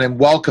 everyone, and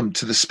welcome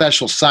to the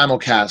special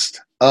simulcast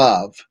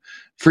of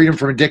Freedom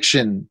from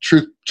Addiction,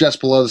 Truth Just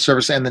Below the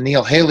Surface, and the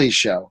Neil Haley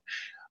Show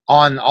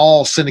on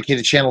all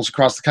syndicated channels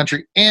across the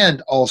country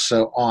and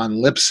also on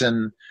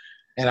Libsyn.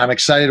 And I'm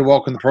excited to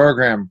welcome the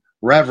program,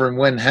 Rev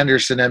Winn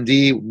Henderson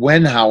MD.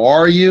 Winn, how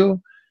are you?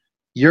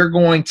 You're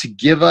going to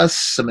give us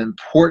some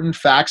important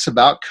facts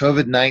about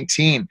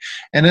COVID-19,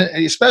 and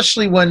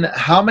especially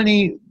how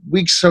many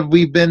weeks have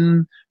we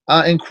been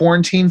in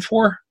quarantine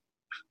for?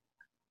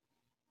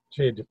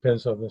 Gee, it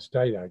depends on the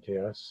state, I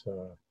guess.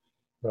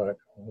 But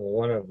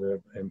one of the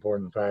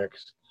important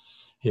facts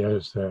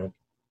is that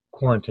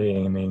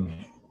quarantining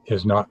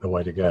is not the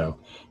way to go.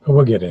 But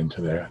we'll get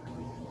into that.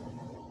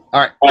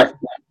 All right.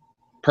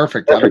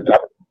 Perfect.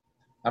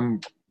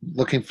 I'm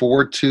looking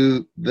forward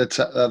to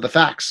the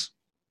facts.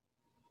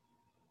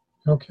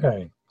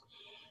 Okay.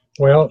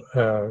 Well,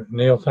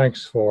 Neil,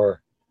 thanks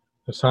for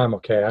the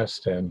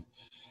simulcast. And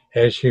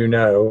as you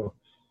know,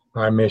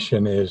 my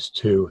mission is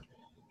to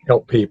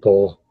help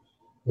people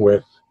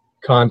with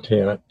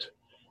content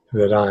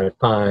that I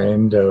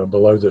find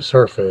below the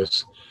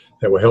surface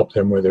that will help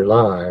them with their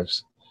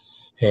lives.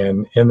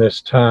 And in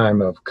this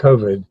time of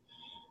COVID,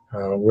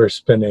 we're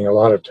spending a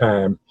lot of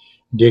time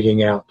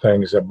digging out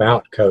things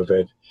about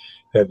COVID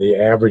that the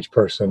average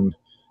person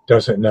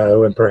doesn't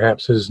know and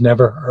perhaps has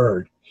never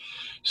heard.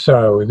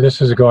 So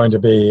this is going to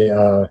be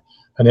a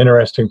an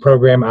interesting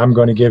program. I'm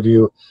going to give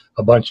you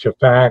a bunch of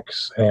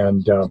facts,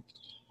 and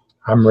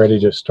I'm ready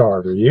to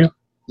start. Are you?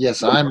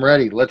 Yes, I'm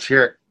ready. Let's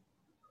hear it.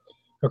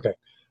 Okay.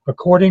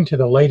 According to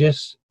the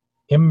latest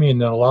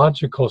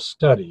immunological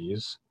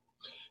studies,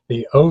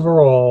 the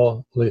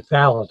overall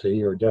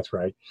lethality or death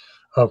rate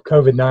of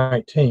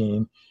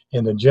COVID-19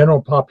 in the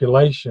general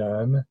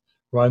population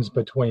runs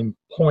between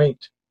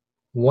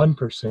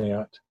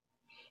 0.1%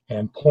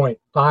 and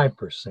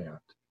 0.5%.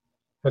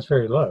 That's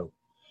very low.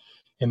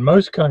 In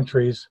most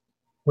countries,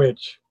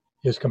 which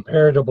is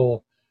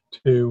comparable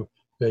to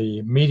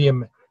the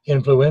medium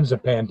influenza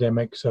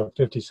pandemics of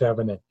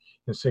 57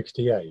 and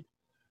 68.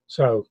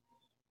 So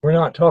we're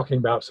not talking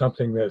about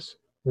something that's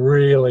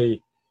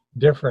really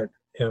different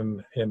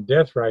in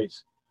death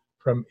rates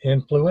from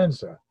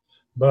influenza,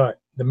 but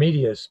the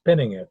media is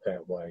spinning it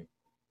that way.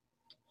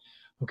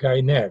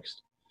 Okay,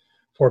 next.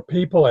 For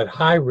people at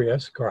high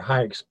risk or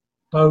high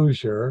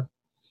exposure,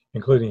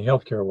 including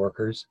healthcare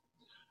workers,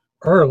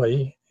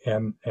 early,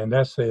 and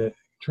that's the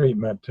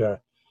treatment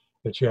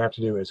that you have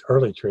to do is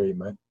early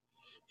treatment,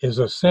 is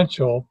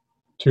essential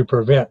to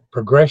prevent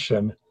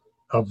progression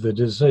of the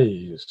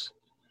disease,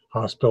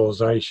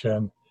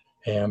 hospitalization,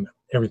 and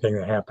everything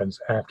that happens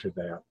after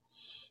that.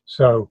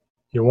 So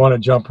you want to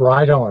jump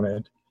right on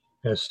it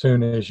as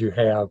soon as you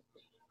have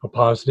a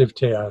positive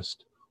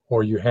test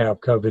or you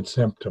have COVID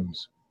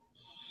symptoms.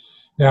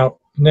 Now,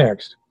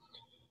 next,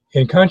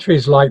 in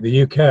countries like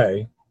the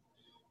UK,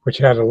 which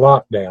had a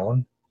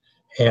lockdown,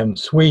 and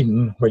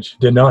Sweden, which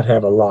did not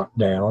have a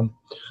lockdown,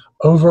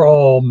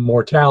 overall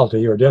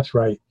mortality or death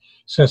rate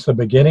since the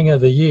beginning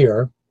of the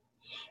year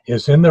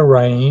is in the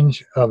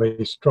range of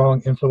a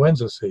strong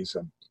influenza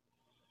season.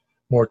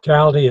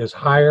 Mortality is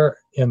higher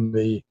in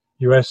the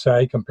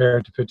USA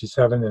compared to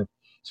 57 and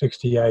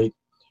 68,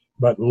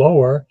 but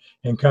lower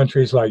in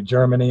countries like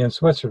Germany and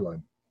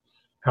Switzerland.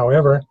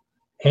 However,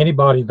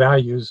 antibody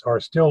values are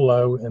still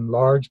low in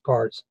large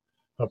parts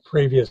of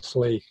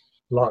previously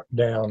locked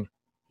down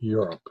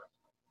Europe.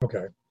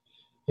 Okay.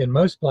 In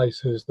most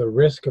places, the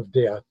risk of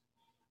death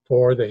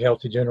for the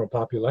healthy general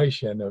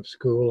population of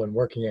school and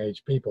working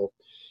age people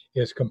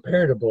is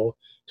comparable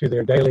to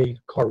their daily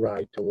car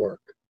ride to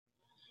work.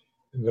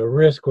 The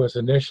risk was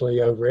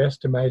initially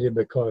overestimated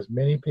because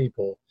many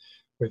people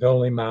with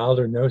only mild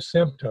or no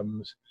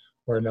symptoms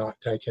were not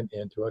taken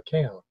into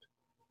account.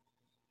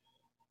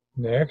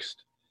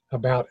 Next,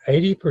 about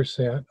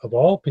 80% of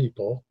all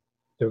people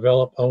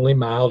develop only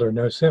mild or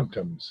no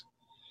symptoms.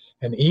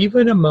 And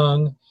even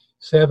among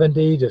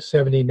 70 to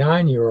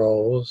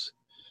 79-year-olds,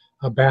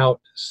 about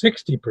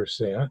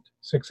 60%,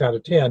 6 out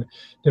of 10,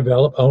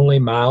 develop only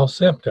mild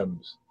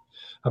symptoms.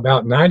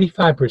 About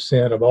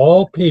 95% of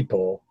all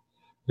people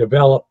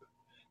develop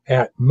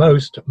at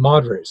most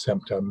moderate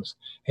symptoms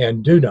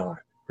and do not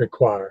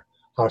require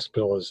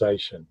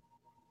hospitalization.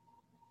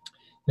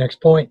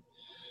 Next point,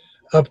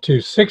 up to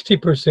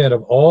 60%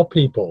 of all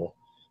people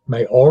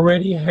may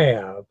already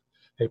have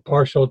a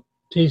partial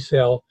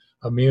T-cell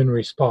immune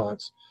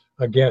response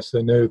against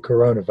the new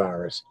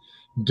coronavirus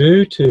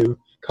due to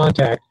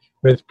contact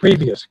with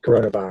previous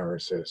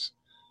coronaviruses,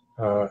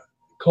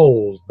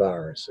 cold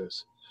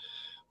viruses.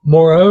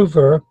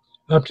 Moreover,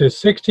 up to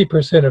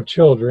 60% of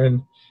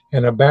children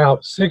and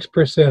about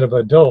 6% of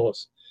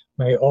adults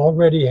may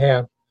already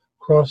have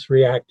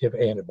cross-reactive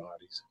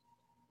antibodies.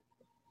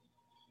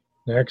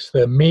 Next,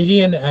 the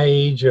median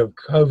age of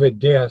COVID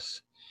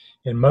deaths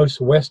in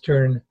most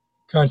Western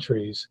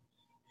countries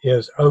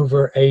is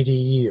over 80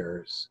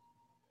 years,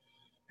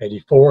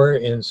 84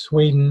 in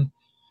Sweden,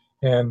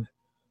 and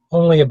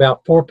only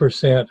about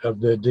 4% of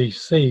the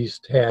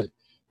deceased had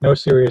no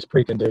serious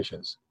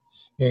preconditions.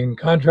 In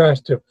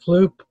contrast to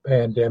flu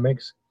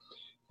pandemics,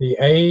 the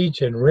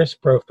age and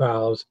risk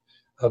profiles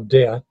of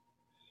death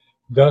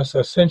thus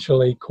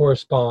essentially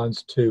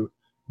corresponds to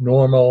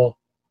normal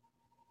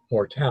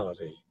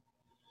mortality.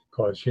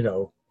 Because, you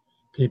know,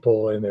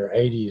 people in their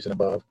 80s and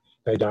above,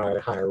 they die at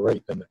a higher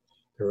rate than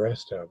the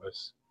rest of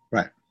us.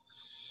 Right.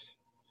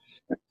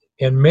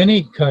 In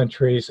many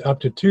countries, up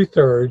to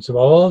 2/3 of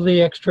all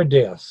the extra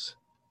deaths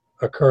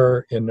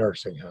occur in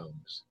nursing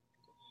homes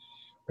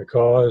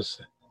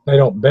because they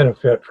don't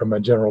benefit from a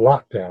general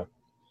lockdown.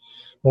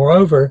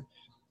 Moreover,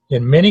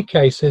 in many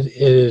cases, it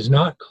is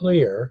not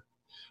clear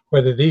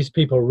whether these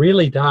people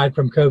really died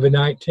from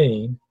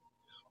COVID-19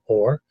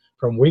 or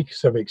from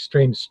weeks of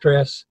extreme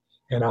stress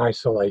and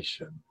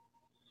isolation,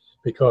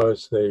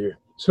 because the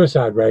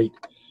suicide rate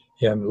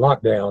in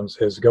lockdowns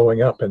is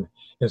going up and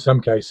in some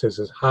cases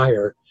is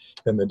higher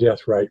than the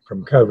death rate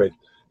from COVID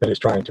that is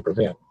trying to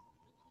prevent.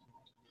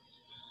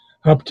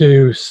 Up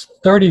to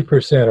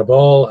 30% of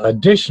all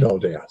additional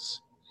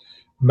deaths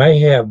may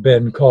have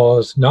been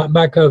caused not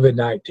by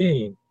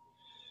COVID-19,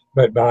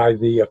 but by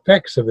the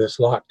effects of this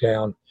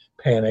lockdown,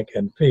 panic,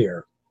 and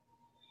fear.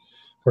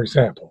 For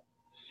example,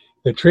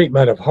 the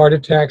treatment of heart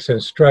attacks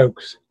and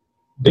strokes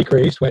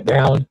went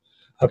down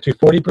up to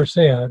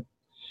 40%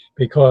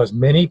 because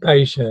many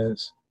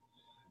patients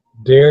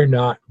dare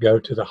not go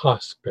to the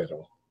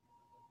hospital.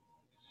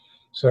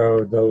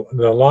 So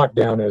the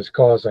lockdown is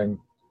causing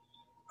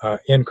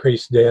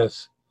increased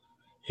deaths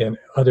in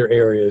other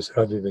areas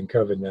other than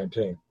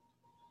COVID-19.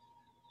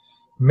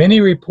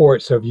 Many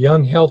reports of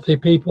young, healthy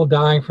people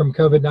dying from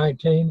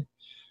COVID-19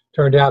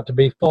 turned out to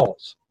be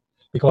false,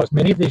 because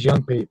many of these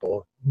young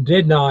people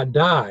did not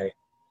die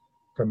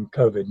from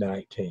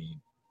COVID-19.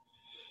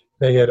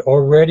 They had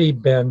already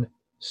been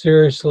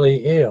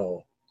seriously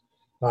ill,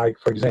 like,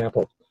 for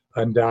example,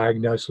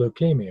 undiagnosed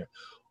leukemia,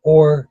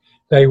 or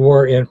they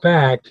were, in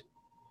fact,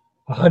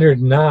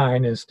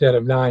 109 instead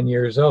of 9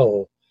 years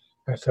old.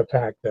 That's a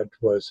fact that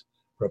was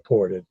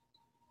reported.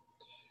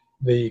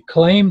 The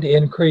claimed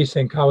increase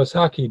in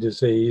Kawasaki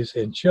disease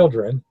in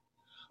children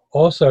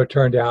also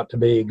turned out to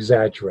be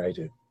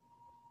exaggerated.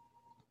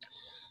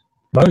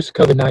 Most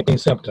COVID-19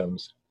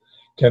 symptoms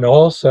can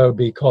also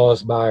be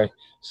caused by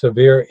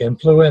severe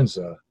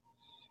influenza,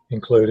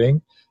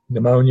 including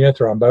pneumonia,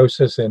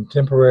 thrombosis, and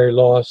temporary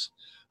loss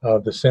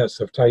of the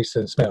sense of taste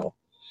and smell.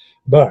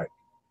 But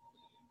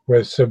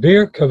with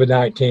severe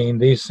COVID-19,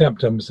 these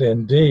symptoms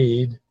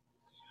indeed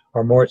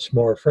are much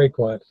more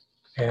frequent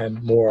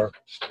and more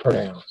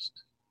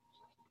pronounced.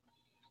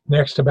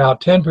 Next,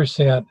 about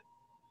 10%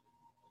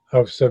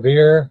 of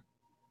severe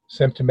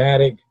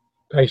symptomatic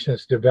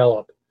patients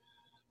develop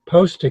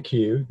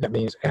post-acute, that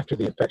means after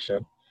the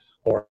infection,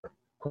 or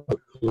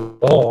quote,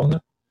 long,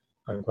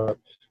 unquote,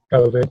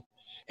 COVID,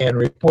 and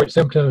report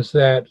symptoms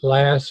that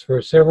last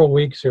for several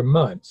weeks or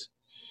months.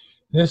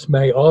 This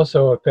may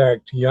also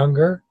affect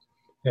younger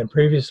and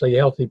previously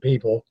healthy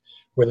people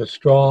with a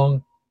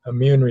strong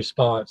immune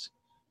response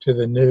to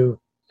the new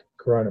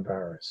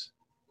coronavirus.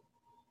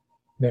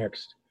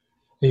 Next,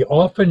 the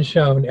often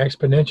shown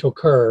exponential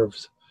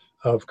curves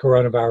of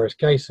coronavirus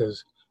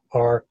cases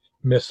are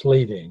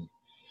misleading,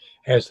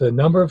 as the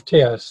number of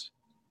tests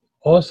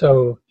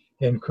also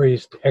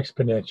increased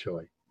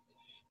exponentially.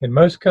 In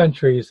most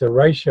countries, the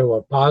ratio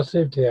of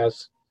positive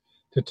tests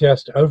to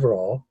test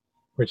overall,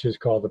 which is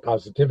called the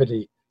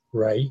positivity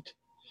rate,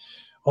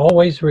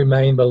 always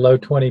remained below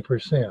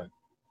 20%.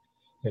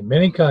 In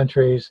many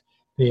countries,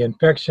 the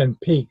infection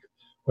peak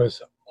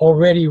was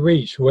already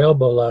reached well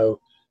below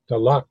the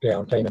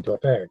lockdown came into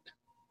effect.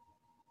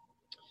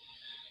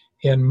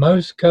 In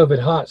most COVID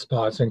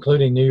hotspots,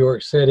 including New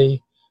York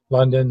City,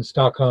 London,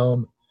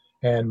 Stockholm,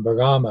 and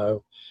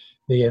Bergamo,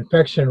 the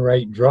infection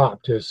rate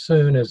dropped as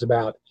soon as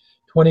about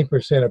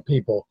 20% of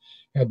people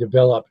had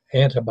developed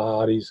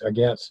antibodies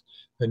against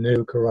the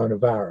new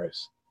coronavirus.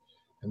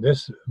 And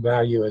this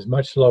value is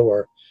much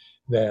lower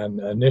than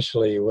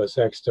initially was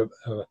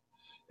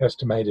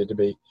estimated to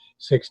be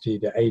 60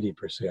 to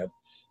 80%.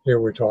 Here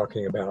we're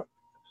talking about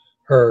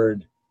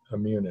herd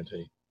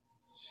immunity.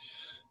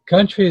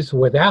 Countries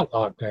without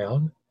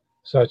lockdown,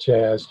 such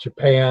as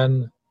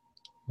Japan,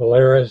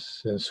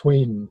 Belarus, and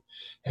Sweden,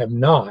 have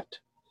not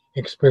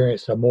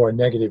experienced a more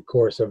negative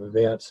course of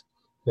events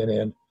than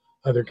in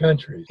other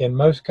countries. In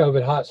most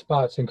COVID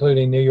hotspots,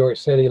 including New York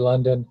City,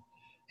 London,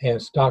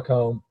 and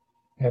Stockholm,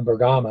 and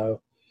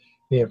Bergamo,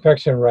 the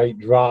infection rate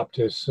dropped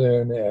as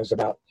soon as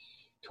about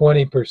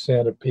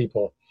 20% of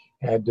people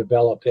had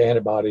developed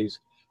antibodies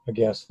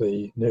against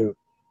the new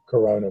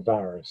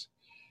coronavirus.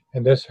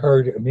 And this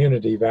herd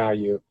immunity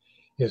value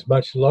is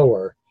much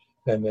lower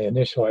than the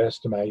initial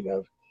estimate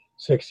of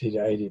 60 to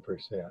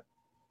 80%.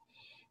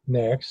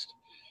 Next,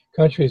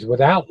 countries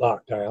without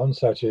lockdown,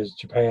 such as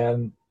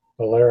Japan,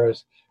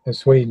 Belarus, and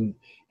Sweden,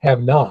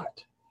 have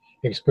not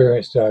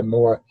experienced a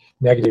more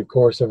negative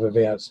course of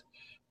events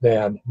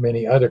than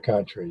many other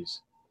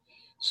countries.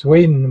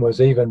 Sweden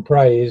was even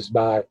praised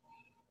by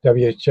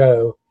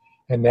WHO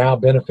and now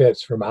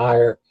benefits from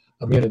higher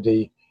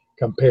immunity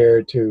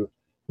compared to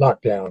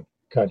lockdown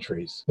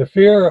countries. The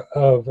fear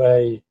of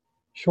a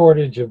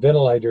shortage of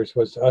ventilators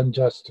was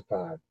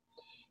unjustified.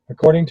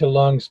 According to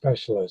lung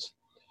specialists,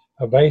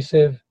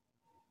 invasive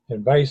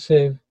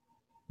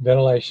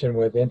ventilation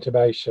with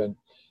intubation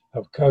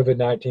of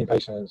COVID-19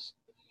 patients,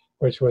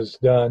 which was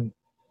done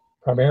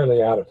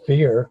primarily out of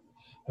fear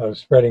of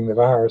spreading the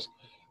virus,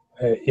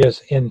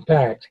 is in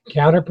fact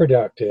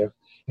counterproductive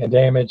and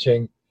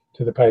damaging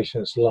to the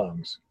patient's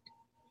lungs.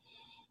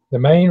 The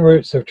main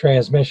routes of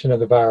transmission of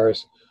the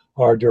virus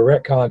are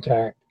direct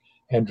contact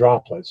and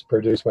droplets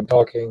produced when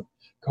talking,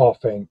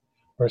 coughing,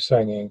 or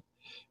singing,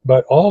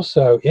 but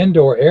also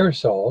indoor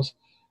aerosols,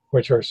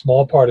 which are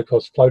small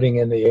particles floating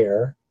in the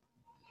air.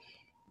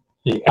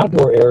 The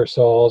outdoor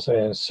aerosols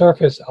and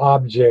surface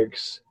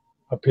objects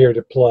appear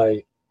to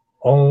play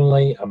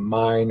only a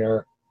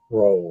minor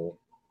role.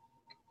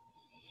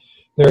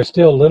 There is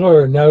still little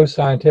or no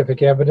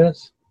scientific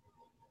evidence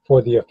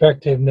for the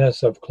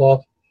effectiveness of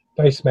cloth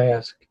face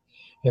masks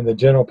in the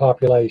general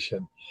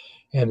population,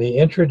 and the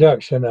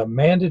introduction of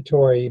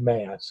mandatory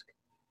masks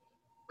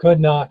could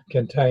not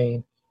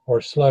contain or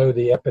slow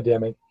the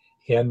epidemic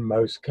in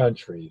most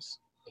countries.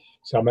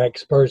 Some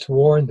experts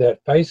warn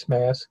that face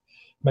masks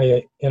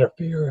may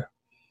interfere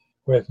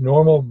with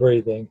normal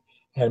breathing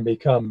and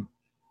become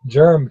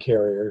germ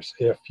carriers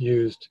if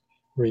used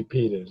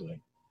repeatedly.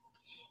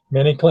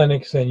 Many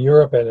clinics in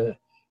Europe and the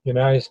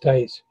United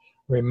States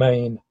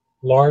remain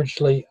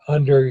largely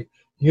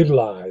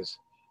underutilized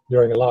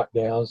during the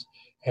lockdowns,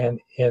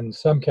 and in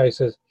some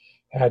cases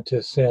had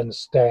to send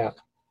staff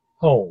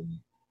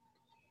home.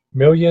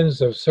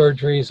 Millions of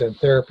surgeries and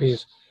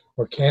therapies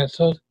were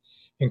canceled,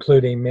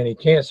 including many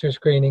cancer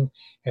screening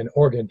and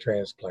organ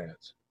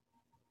transplants.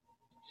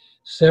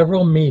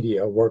 Several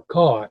media were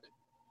caught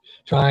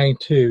trying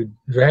to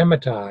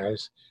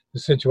dramatize the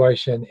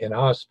situation in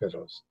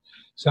hospitals,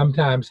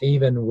 sometimes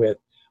even with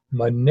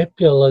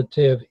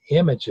manipulative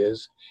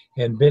images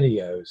and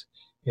videos.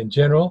 In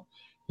general,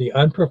 the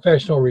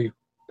unprofessional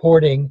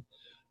reporting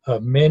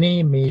of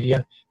many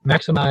media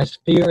maximized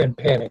fear and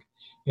panic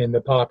in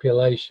the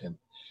population.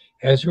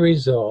 As a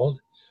result,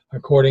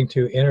 according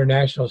to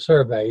international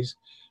surveys,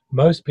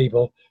 most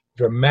people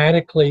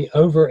dramatically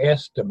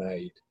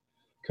overestimate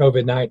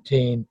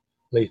COVID-19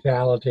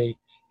 lethality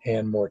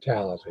and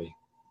mortality.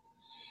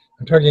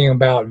 I'm talking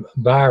about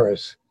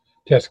virus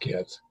test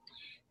kits,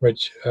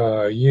 which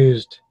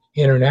used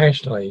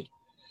internationally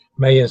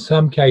may in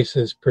some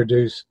cases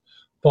produce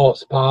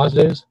false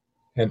positives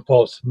and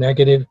false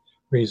negative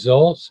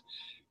results,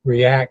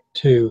 react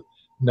to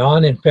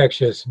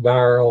non-infectious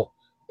viral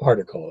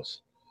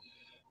particles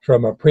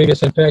from a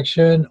previous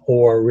infection,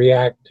 or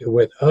react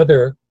with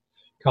other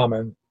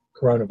common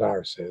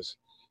coronaviruses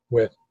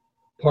with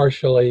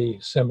partially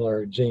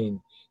similar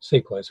gene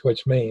sequence,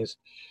 which means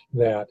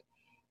that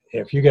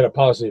if you get a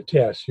positive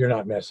test, you're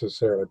not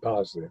necessarily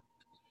positive.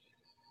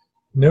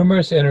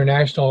 Numerous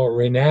international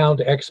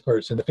renowned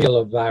experts in the field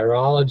of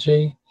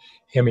virology,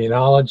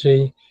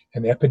 immunology,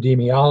 and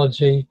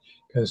epidemiology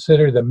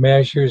consider the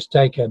measures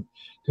taken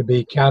to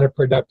be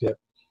counterproductive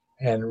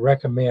and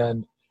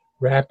recommend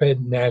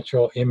rapid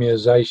natural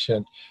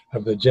immunization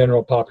of the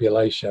general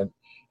population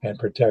and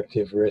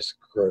protective risk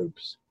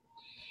groups.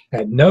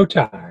 At no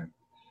time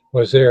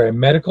was there a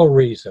medical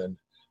reason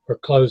for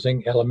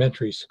closing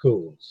elementary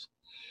schools,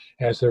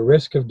 as the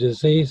risk of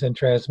disease and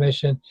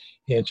transmission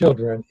in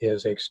children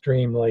is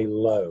extremely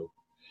low.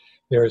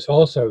 There is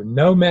also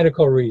no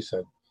medical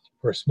reason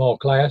for small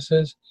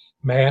classes,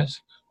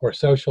 masks, or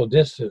social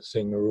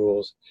distancing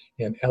rules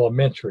in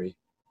elementary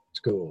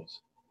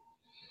schools.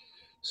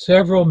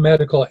 Several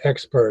medical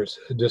experts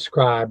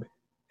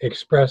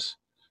express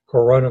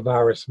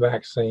coronavirus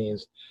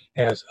vaccines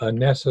as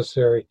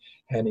unnecessary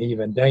and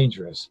even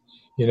dangerous.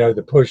 You know,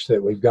 the push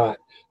that we've got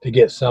to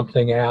get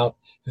something out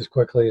as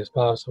quickly as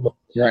possible.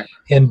 Right.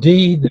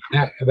 Indeed,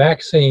 the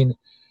vaccine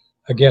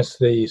against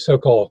the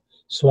so-called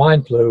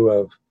swine flu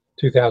of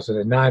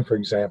 2009, for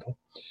example,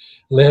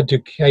 led to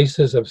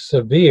cases of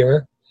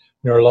severe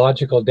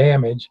neurological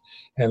damage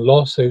and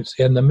lawsuits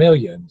in the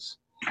millions.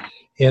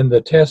 In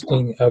the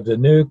testing of the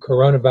new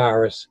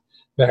coronavirus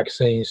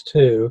vaccines,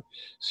 too,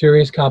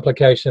 serious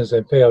complications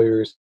and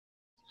failures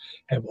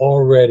have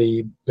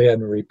already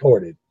been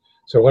reported.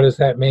 So what does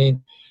that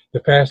mean? The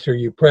faster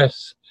you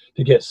press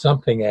to get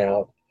something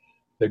out,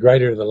 the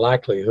greater the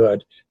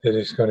likelihood that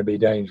it's going to be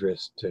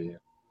dangerous to you.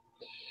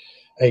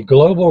 A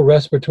global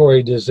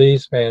respiratory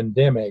disease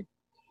pandemic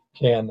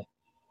can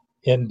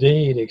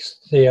indeed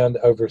extend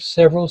over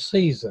several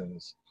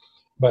seasons,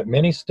 but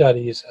many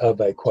studies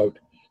of a, quote,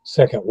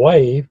 second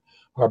wave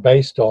are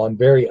based on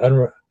very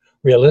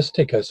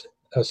unrealistic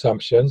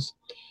assumptions,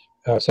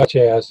 such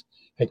as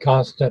a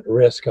constant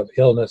risk of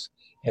illness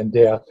and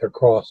death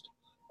across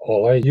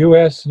all ages.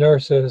 U.S.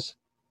 nurses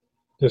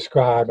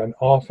describe an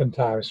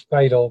oftentimes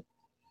fatal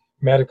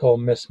medical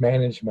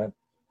mismanagement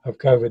of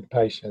COVID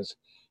patients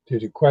due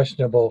to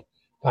questionable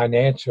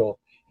financial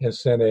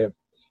incentive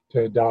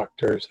to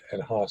doctors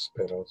and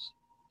hospitals,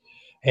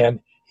 and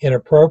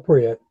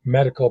inappropriate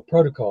medical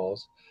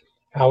protocols.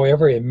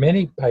 However, in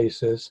many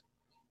cases,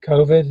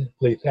 COVID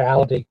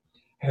lethality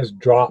has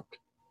dropped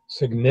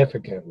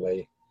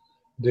significantly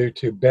due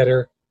to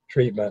better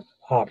treatment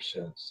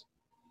options.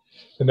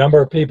 The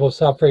number of people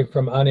suffering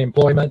from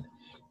unemployment,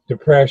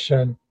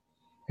 depression,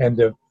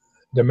 and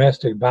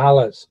domestic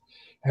violence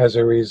as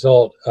a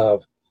result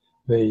of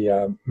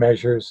the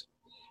measures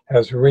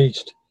has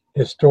reached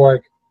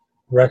historic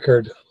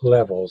record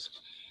levels.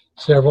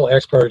 Several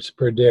experts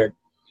predict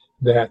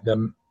that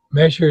the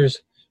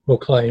measures will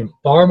claim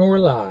far more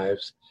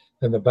lives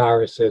than the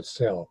virus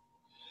itself.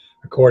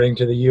 According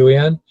to the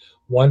UN,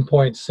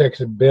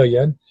 1.6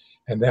 billion,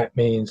 and that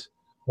means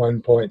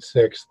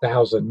 1.6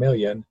 thousand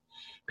million,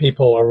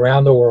 people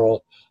around the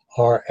world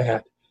are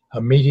at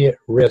immediate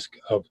risk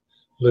of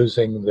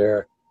losing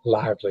their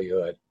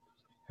livelihood.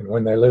 And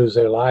when they lose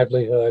their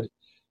livelihood,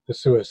 the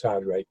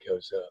suicide rate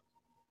goes up.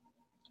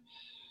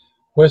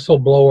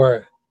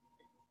 Whistleblower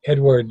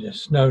Edward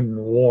Snowden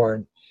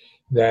warned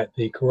that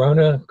the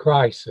corona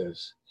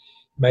crisis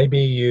may be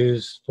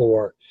used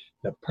for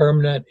the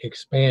permanent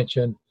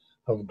expansion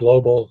of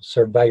global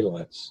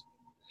surveillance.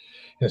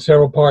 In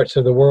several parts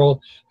of the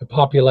world, the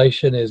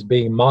population is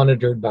being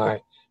monitored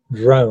by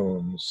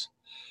drones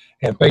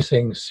and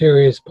facing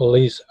serious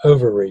police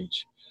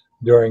overreach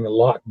during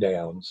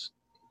lockdowns.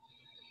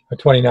 A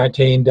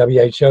 2019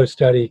 WHO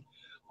study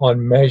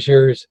on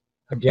measures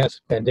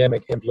against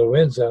pandemic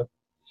influenza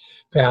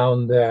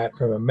found that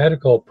from a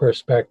medical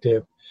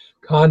perspective,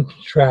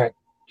 contact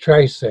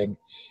tracing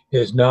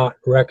is not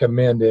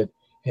recommended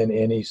in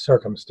any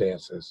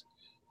circumstances.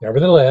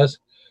 Nevertheless,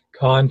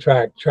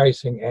 contact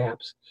tracing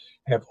apps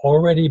have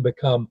already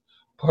become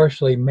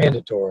partially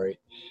mandatory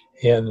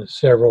in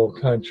several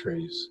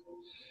countries.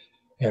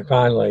 And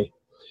finally,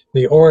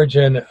 the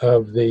origin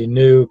of the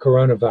new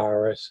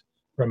coronavirus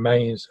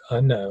remains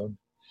unknown,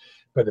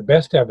 but the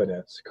best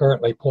evidence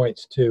currently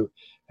points to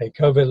a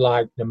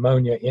COVID-like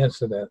pneumonia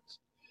incident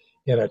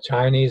in a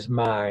Chinese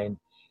mine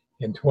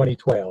in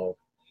 2012,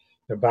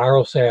 the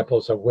viral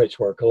samples of which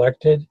were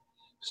collected,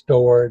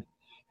 stored,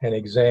 and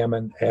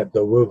examined at the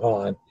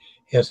Wuhan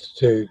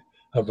Institute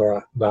of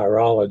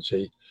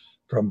Virology,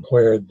 from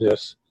where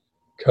this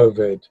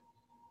COVID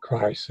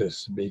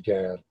crisis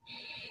began.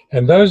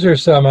 And those are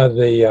some of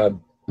the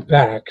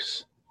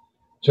facts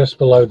just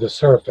below the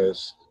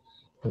surface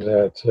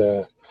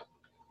that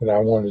I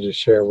wanted to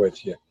share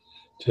with you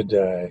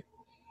today.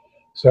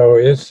 So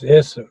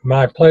it's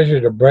my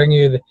pleasure to bring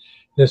you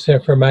this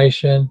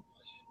information.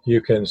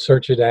 You can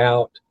search it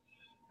out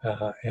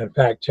and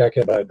fact check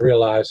it, but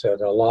realize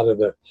that a lot of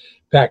the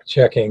fact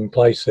checking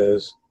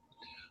places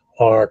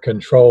are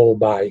controlled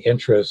by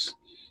interests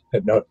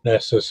that don't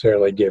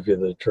necessarily give you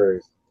the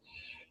truth.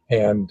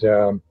 And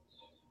go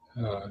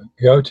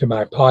to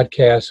my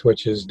podcast,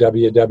 which is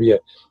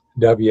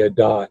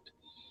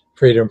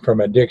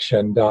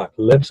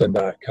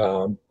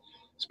www.freedomfromaddiction.libsyn.com.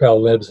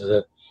 Spell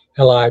Libsyn,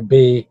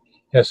 Libsyn,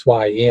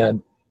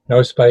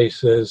 no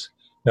spaces,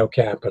 no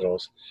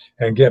capitals.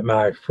 And get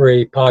my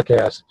free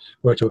podcast,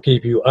 which will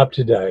keep you up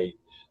to date.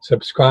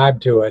 Subscribe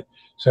to it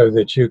so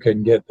that you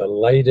can get the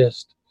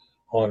latest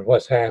on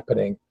what's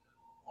happening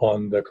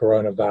on the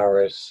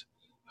coronavirus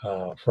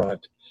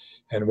front.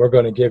 And we're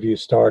going to give you,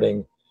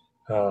 starting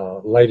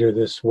later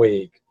this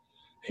week,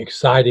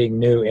 exciting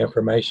new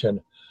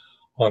information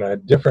on a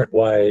different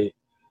way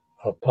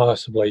of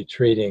possibly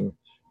treating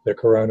the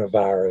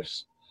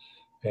coronavirus.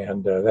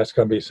 And that's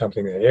going to be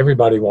something that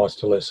everybody wants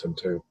to listen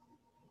to.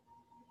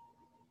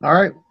 All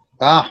right.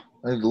 Wow.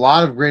 A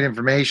lot of great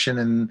information,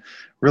 and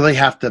really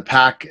have to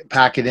pack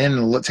it in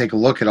and take a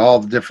look at all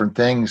the different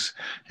things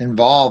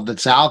involved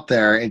that's out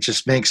there. It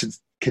just makes it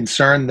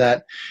concerned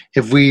that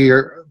if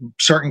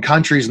certain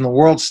countries in the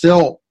world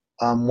still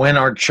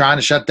are trying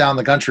to shut down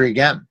the country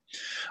again,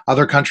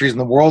 other countries in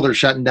the world are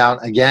shutting down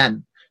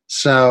again.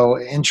 So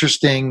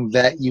interesting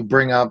that you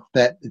bring up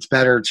that it's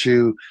better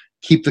to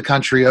keep the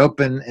country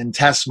open and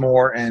test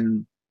more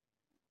and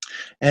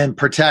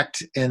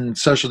protect in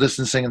social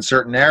distancing in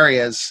certain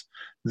areas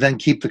than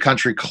keep the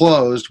country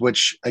closed,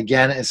 which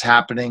again is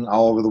happening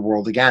all over the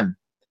world again.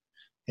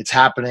 It's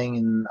happening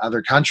in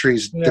other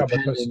countries.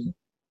 Because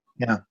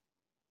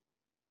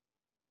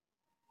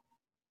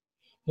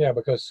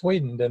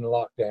Sweden didn't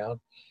lock down,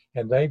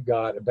 and they've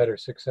got a better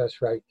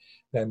success rate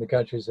than the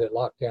countries that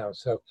locked down.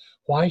 So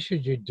why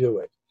should you do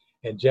it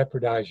and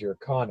jeopardize your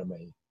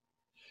economy?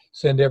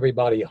 Send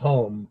everybody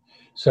home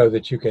so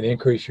that you can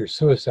increase your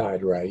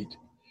suicide rate.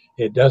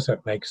 It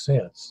doesn't make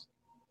sense.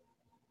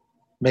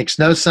 Makes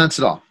no sense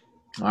at all.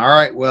 All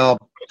right. Well,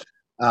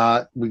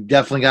 we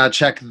definitely got to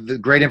check the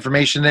great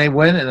information they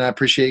win, and I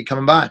appreciate you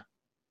coming by.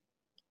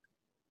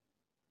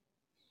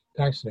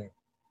 Thanks, Nick.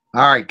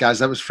 All right, guys.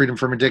 That was Freedom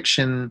from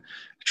Addiction.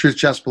 Truth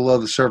just below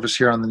the surface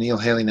here on the Neil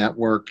Haley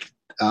Network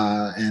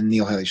and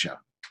Neil Haley Show.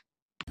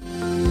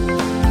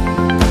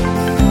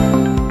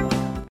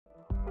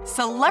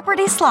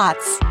 Celebrity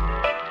Slots.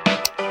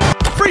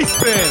 Free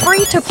spin.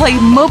 Free to play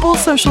mobile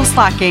social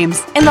slot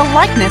games in the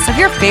likeness of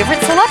your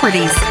favorite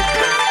celebrities.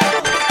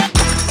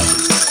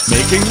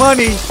 Making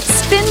money.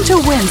 Spin to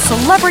win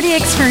celebrity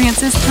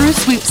experiences through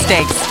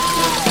sweepstakes.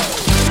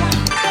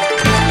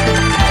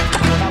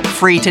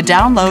 Free to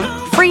download,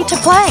 free to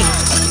play.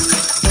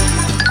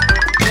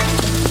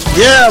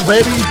 Yeah,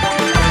 baby.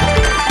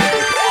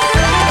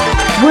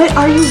 What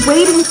are you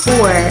waiting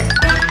for?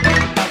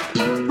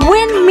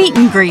 Win meet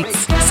and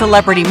greets,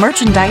 celebrity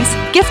merchandise,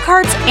 gift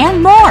cards,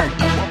 and more.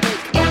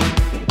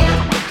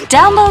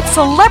 Download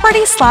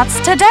Celebrity Slots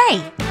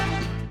today.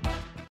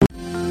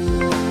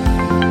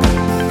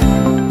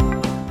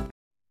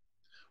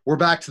 We're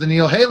back to the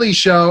Neil Haley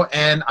Show,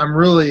 and I'm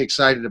really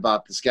excited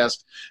about this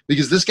guest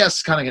because this guest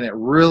is kind of going to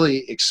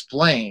really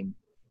explain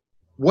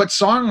what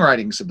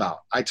songwriting's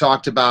about. I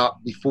talked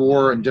about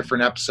before in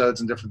different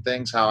episodes and different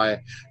things how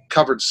I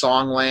covered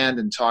Songland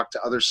and talked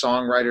to other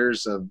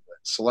songwriters, of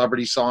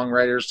celebrity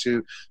songwriters,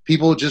 to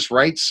people who just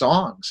write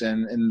songs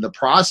and the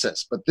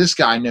process. But this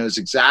guy knows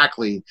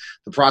exactly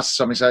the process.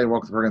 So I'm excited to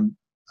welcome to the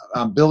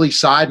program Billy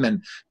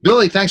Seidman.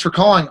 Billy, thanks for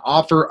calling,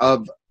 author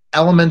of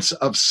Elements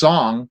of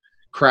Song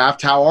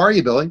Craft. How are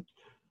you, Billy?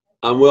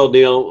 I'm well,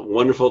 Neil.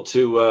 Wonderful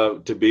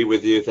to be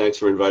with you. Thanks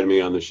for inviting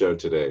me on the show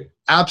today.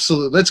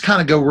 Absolutely. Let's kind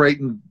of go right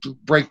and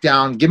break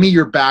down. Give me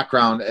your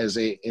background as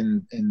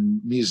in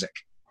music.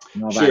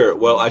 Sure.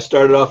 Well, I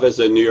started off as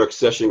a New York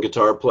session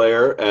guitar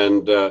player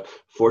and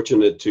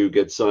fortunate to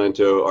get signed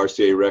to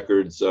RCA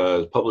Records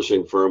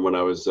publishing firm when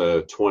I was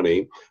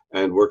 20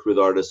 and worked with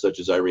artists such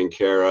as Irene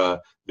Cara,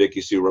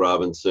 Vicky Sue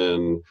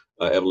Robinson,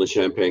 Evelyn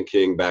Champagne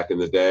King back in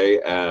the day,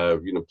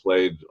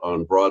 played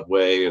on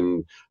Broadway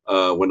and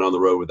went on the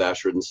road with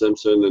Ashford and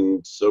Simpson.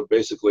 And so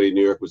basically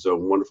New York was a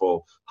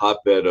wonderful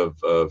hotbed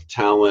of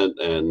talent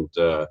and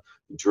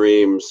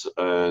dreams,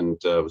 and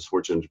was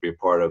fortunate to be a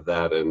part of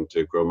that and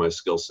to grow my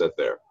skill set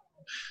there.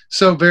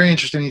 So very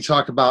interesting you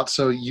talk about,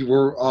 so you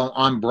were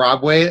on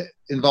Broadway,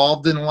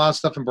 involved in a lot of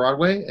stuff in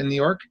Broadway in New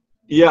York?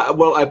 Yeah,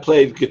 well, I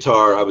played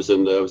guitar. I was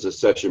a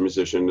session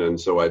musician, and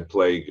so I'd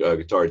play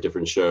guitar at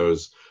different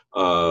shows.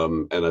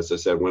 And as I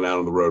said, went out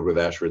on the road with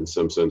Ashford and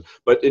Simpson.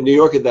 But in New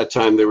York at that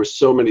time, there were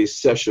so many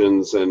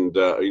sessions and,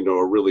 a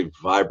really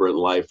vibrant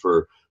life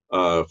for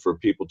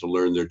people to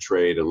learn their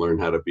trade and learn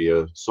how to be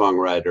a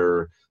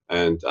songwriter.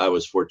 And I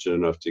was fortunate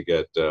enough to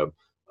get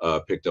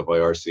picked up by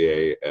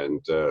RCA and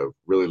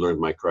really learned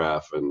my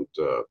craft. And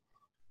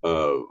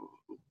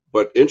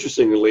but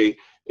interestingly,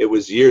 it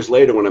was years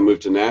later when I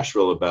moved to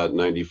Nashville about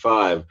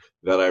 95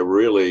 that I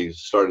really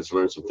started to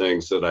learn some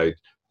things that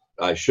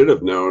I should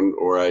have known,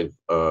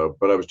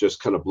 but I was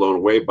just kind of blown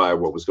away by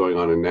what was going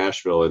on in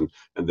Nashville and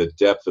the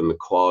depth and the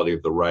quality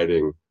of the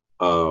writing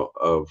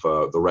of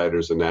the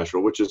writers in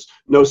Nashville, which is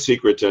no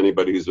secret to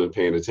anybody who's been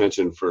paying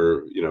attention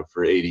for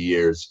 80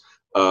 years.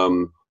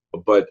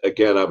 But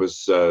again, I was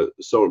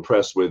so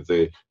impressed with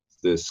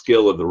the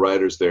skill of the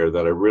writers there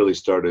that I really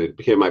it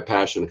became my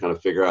passion to kind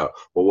of figure out,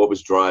 well, what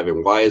was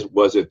driving? Why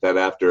was it that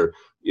after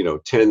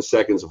 10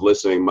 seconds of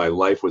listening, my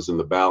life was in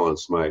the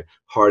balance. My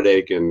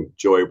heartache and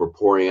joy were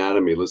pouring out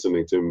of me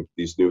listening to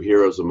these new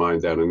heroes of mine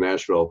down in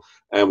Nashville.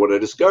 And what I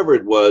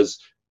discovered was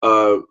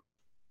the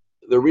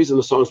reason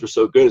the songs were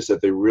so good is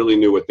that they really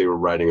knew what they were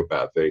writing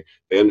about. They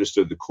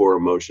understood the core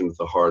emotion at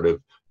the heart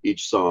of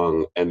each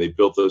song, and they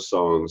built those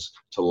songs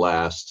to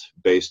last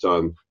based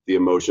on the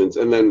emotions,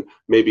 and then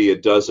maybe a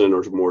dozen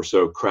or more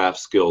so craft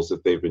skills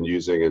that they've been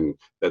using, and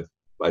that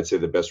I'd say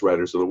the best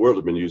writers in the world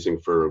have been using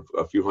for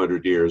a few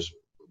hundred years,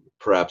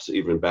 perhaps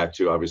even back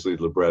to obviously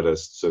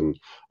librettists and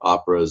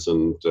operas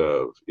and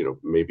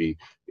maybe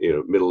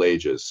Middle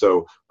Ages.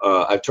 So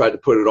I've tried to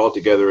put it all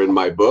together in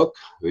my book,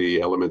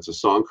 The Elements of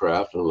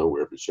Songcraft. I don't know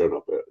where it's shown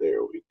up.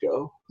 There we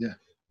go. Yeah.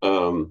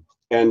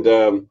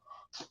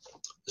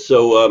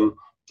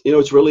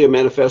 It's really a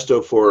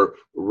manifesto for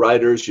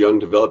writers, young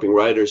developing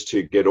writers,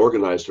 to get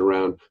organized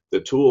around the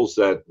tools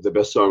that the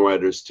best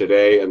songwriters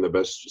today and the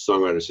best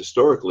songwriters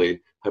historically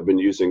have been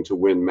using to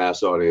win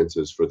mass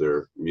audiences for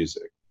their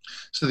music.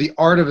 So the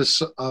art of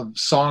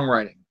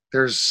songwriting,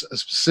 there's a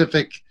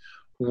specific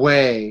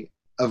way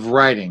of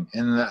writing.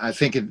 And I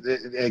think,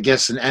 I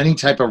guess in any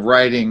type of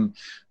writing,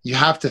 you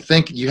have to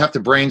think, you have to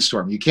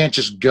brainstorm. You can't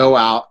just go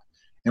out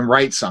and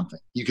write something.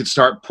 You could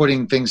start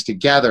putting things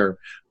together,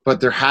 but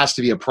there has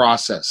to be a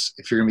process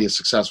if you're going to be a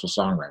successful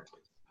songwriter.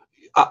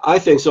 I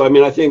think so. I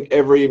mean, I think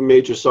every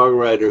major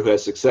songwriter who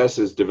has success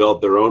has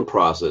developed their own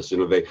process.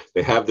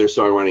 They have their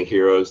songwriting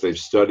heroes. They've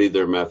studied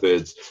their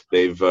methods.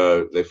 They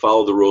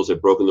follow the rules.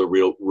 They've broken the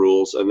real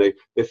rules, and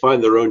they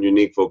find their own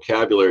unique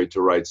vocabulary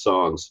to write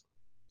songs.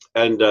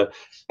 And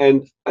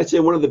I'd say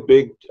one of the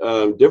big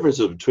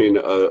differences between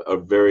a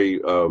very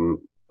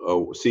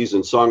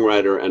seasoned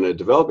songwriter and a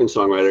developing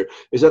songwriter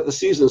is that the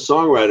seasoned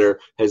songwriter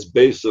has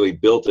basically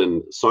built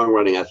in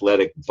songwriting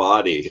athletic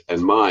body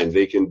and mind.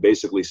 They can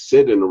basically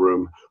sit in a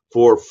room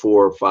for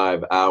 4 or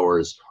 5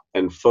 hours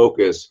and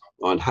focus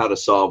on how to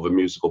solve a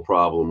musical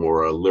problem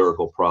or a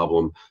lyrical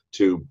problem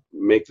to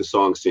make the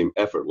song seem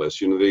effortless.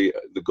 The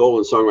goal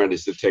in songwriting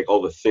is to take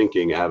all the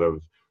thinking out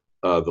of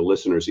the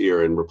listener's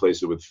ear and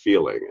replace it with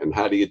feeling. And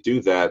how do you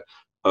do that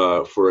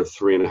for a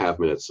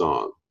 3.5-minute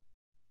song?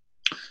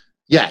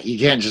 Yeah, you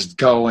can't just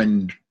go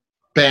and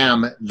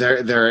bam,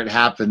 there it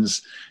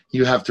happens.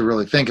 You have to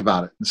really think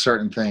about it and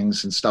certain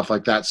things and stuff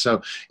like that.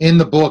 So in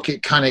the book,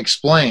 it kind of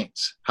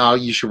explains how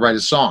you should write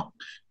a song.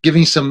 Give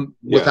me some,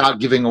 without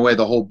giving away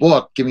the whole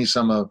book, give me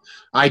some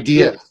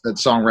ideas that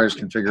songwriters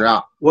can figure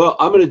out. Well,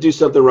 I'm going to do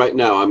something right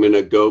now. I'm going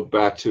to go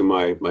back to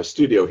my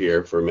studio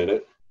here for a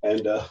minute,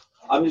 and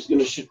I'm just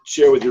going to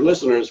share with your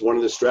listeners one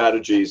of the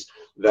strategies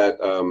that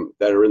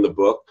are in the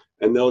book.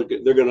 And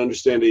they're going to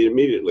understand it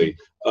immediately.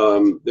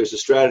 There's a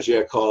strategy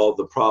I call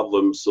the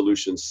problem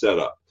solution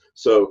setup.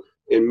 So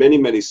in many,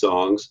 many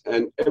songs,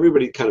 and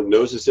everybody kind of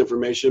knows this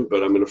information,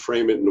 but I'm going to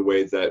frame it in a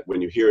way that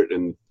when you hear it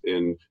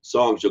in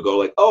songs, you'll go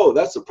like, oh,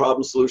 that's the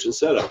problem solution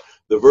setup.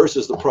 The verse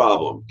is the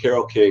problem.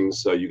 Carole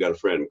King's You Got a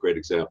Friend, great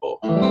example.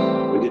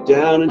 When you're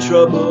down and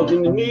troubled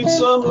and you need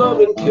some love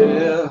and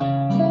care,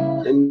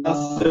 and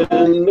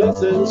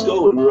nothing's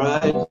going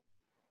right.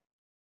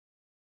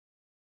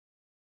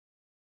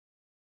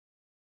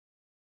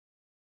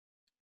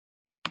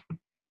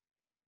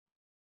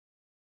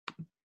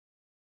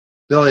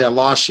 Billy, I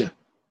lost you.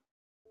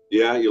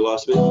 Yeah, you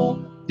lost me?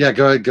 Yeah,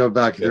 go ahead, go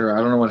back there. I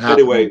don't know what happened.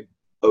 Anyway,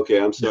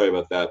 okay, I'm sorry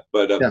about that.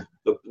 But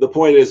the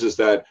point is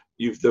that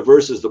the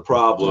verse is the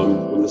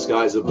problem when the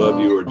skies above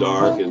you are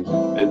dark, and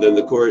then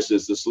the chorus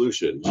is the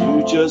solution.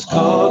 You just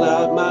called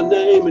out my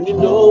name, and you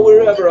know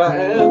wherever I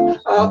am,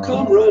 I'll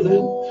come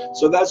running.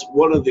 So that's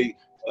one of the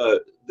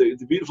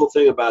beautiful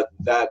thing about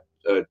that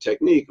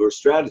technique or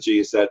strategy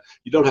is that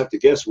you don't have to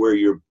guess where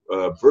your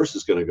verse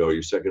is going to go,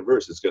 your second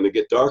verse. It's going to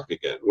get dark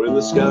again. When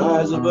the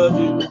skies above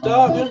you are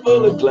dark and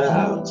full of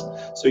clouds.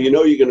 So you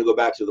know you're going to go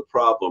back to the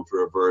problem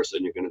for a verse,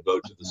 and you're going to go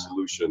to the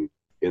solution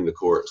in the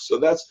chorus. So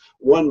that's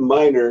one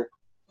minor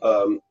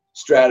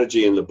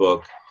strategy in the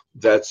book.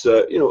 That's,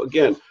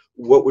 again,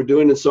 what we're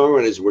doing in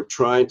songwriting is we're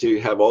trying to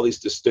have all these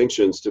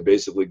distinctions to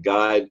basically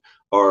guide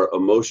our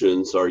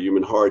emotions, our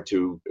human heart,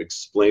 to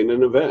explain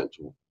an event.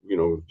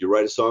 You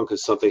write a song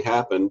because something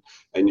happened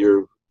and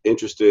you're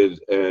interested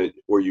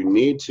or you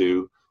need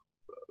to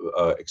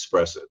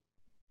express it.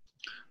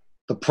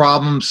 The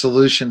problem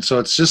solution. So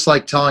it's just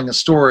like telling a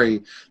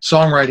story.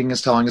 Songwriting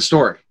is telling a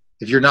story.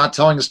 If you're not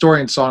telling a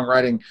story in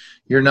songwriting,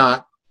 people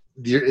aren't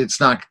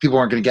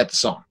going to get the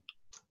song.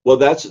 Well,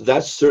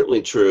 that's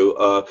certainly true.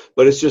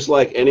 But it's just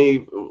like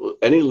any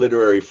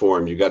literary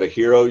form. You've got a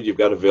hero, you've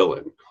got a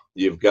villain.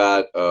 You've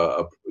got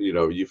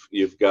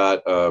you've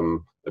got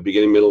a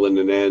beginning, middle, and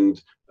an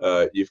end.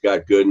 You've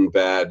got good and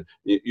bad.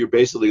 You're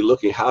basically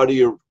looking how do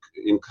you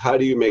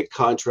make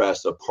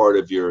contrast a part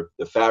of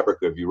the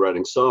fabric of you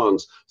writing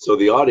songs, so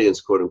the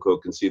audience, quote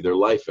unquote, can see their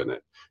life in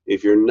it.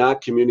 If you're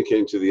not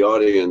communicating to the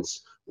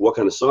audience what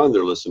kind of song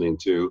they're listening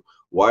to,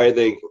 why are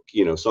they,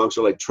 songs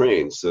are like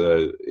trains.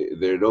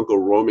 They don't go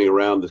roaming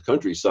around the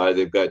countryside.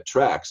 They've got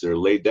tracks. They're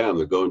laid down.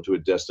 They're going to a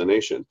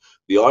destination.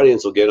 The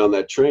audience will get on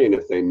that train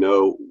if they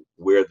know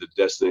where the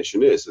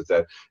destination is.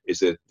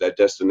 Is it that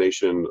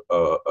destination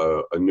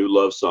a new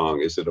love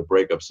song? Is it a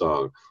breakup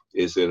song?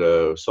 Is it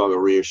a song of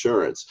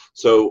reassurance?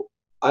 So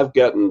I've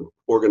gotten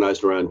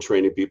organized around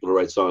training people to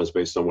write songs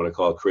based on what I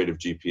call creative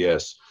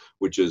GPS,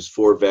 which is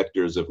 4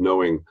 vectors of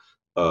knowing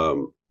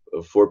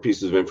 4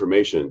 pieces of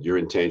information. Your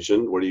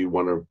intention, what do you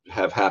want to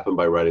have happen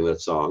by writing that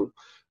song?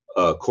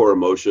 Core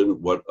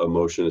emotion, what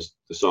emotion is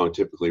the song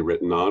typically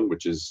written on,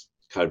 which is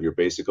kind of your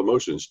basic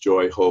emotions: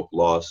 joy, hope,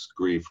 loss,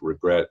 grief,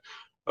 regret.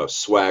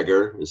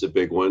 Swagger is a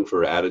big one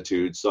for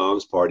attitude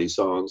songs, party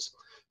songs,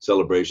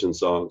 celebration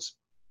songs.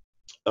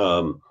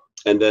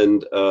 And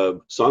then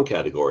song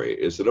category.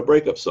 Is it a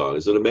breakup song?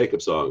 Is it a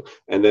makeup song?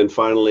 And then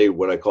finally,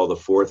 what I call the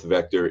 4th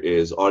vector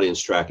is audience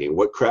tracking.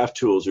 What craft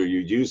tools are you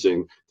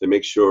using to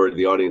make sure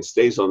the audience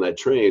stays on that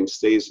train,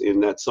 stays in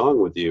that song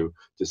with you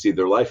to see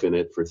their life in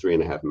it for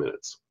 3.5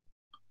 minutes?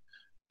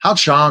 How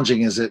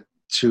challenging is it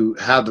to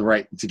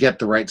get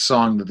the right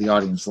song that the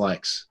audience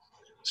likes,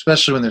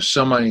 especially when there's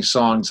so many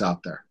songs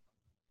out there?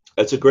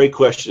 That's a great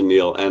question,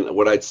 Neil. And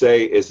what I'd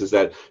say is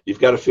that you've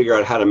got to figure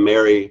out how to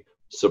marry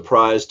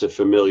surprise to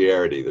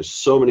familiarity. There's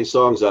so many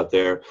songs out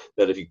there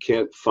that if you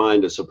can't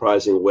find a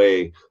surprising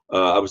way,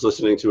 I was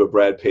listening to a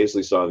Brad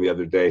Paisley song the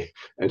other day,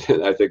 and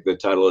I think the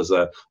title is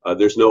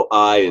 "There's No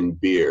I in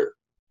Beer."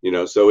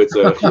 So it's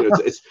a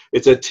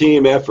it's a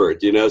team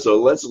effort. So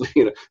let's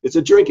it's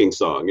a drinking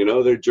song.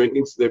 They're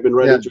drinking. They've been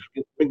writing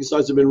drinking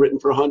songs have been written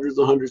for hundreds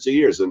and hundreds of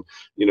years, and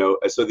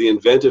so the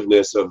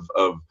inventiveness of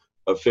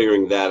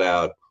figuring that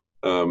out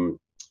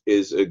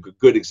is a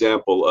good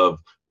example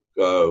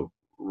of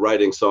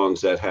writing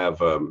songs that have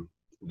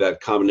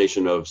that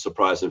combination of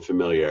surprise and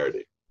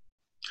familiarity.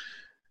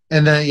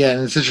 And then,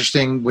 and it's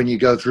interesting when you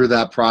go through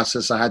that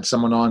process. I had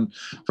someone on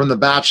from The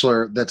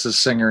Bachelor that's a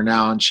singer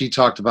now, and she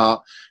talked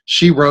about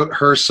she wrote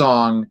her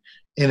song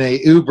in a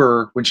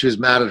Uber when she was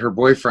mad at her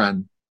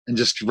boyfriend, and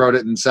just wrote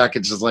it in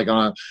seconds, just like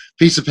on a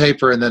piece of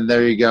paper, and then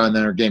there you go, and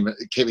then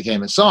it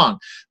became a song.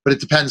 But it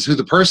depends who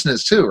the person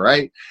is too,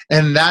 right?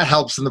 And that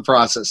helps in the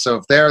process. So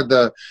if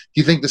do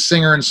you think the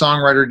singer and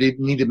songwriter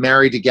need to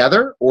marry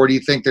together, or do you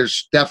think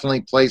there's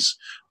definitely place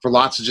for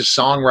lots of just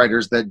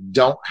songwriters that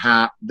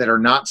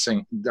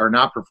are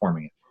not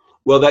performing it?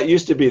 Well, that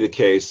used to be the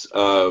case.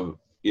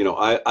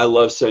 I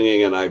love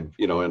singing, and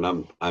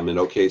I'm an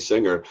okay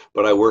singer,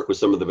 but I work with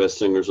some of the best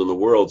singers in the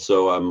world.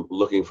 So I'm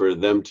looking for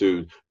them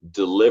to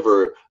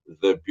deliver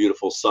the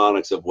beautiful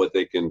sonics of what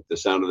the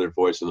sound of their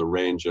voice and the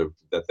range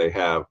that they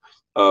have.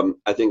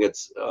 I think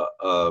it's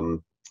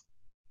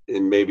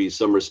in maybe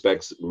some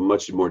respects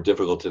much more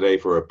difficult today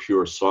for a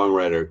pure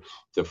songwriter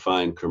to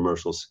find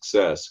commercial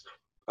success.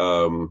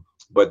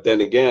 But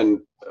then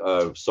again,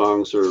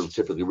 songs are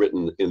typically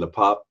written in the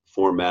pop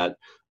format.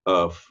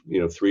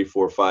 3,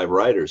 4, 5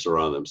 writers are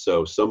on them.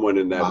 So someone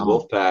in that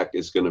wolf pack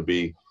is going to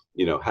be,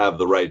 have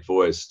the right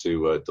voice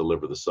to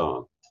deliver the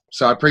song.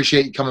 So I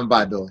appreciate you coming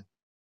by, Billy.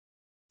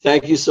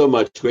 Thank you so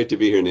much. Great to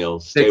be here, Neil.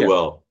 Stay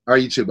well. All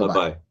right, you too. Bye-bye.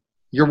 Bye-bye.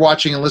 You're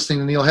watching and listening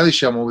to The Neil Haley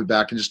Show, and we'll be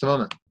back in just a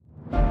moment.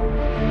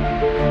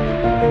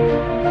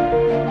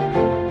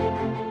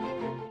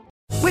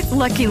 With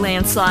Lucky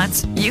Land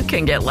Slots, you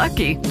can get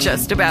lucky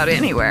just about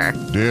anywhere.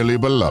 Dearly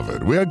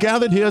beloved, we are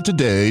gathered here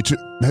today to...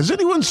 Has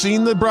anyone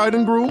seen the bride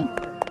and groom?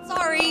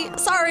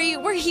 Sorry,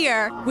 we're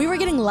here. We were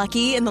getting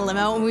lucky in the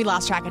limo and we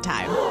lost track of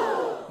time.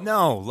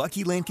 No,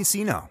 Lucky Land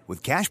Casino,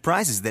 with cash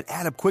prizes that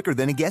add up quicker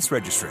than a guest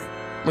registry.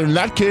 in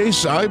that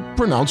case, I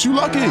pronounce you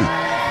lucky.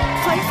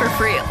 Play for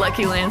free at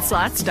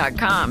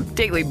LuckyLandSlots.com.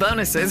 Daily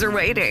bonuses are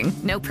waiting.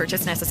 No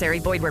purchase necessary.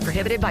 Void where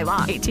prohibited by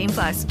law.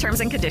 18+. Terms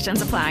and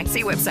conditions apply.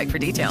 See website for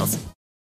details.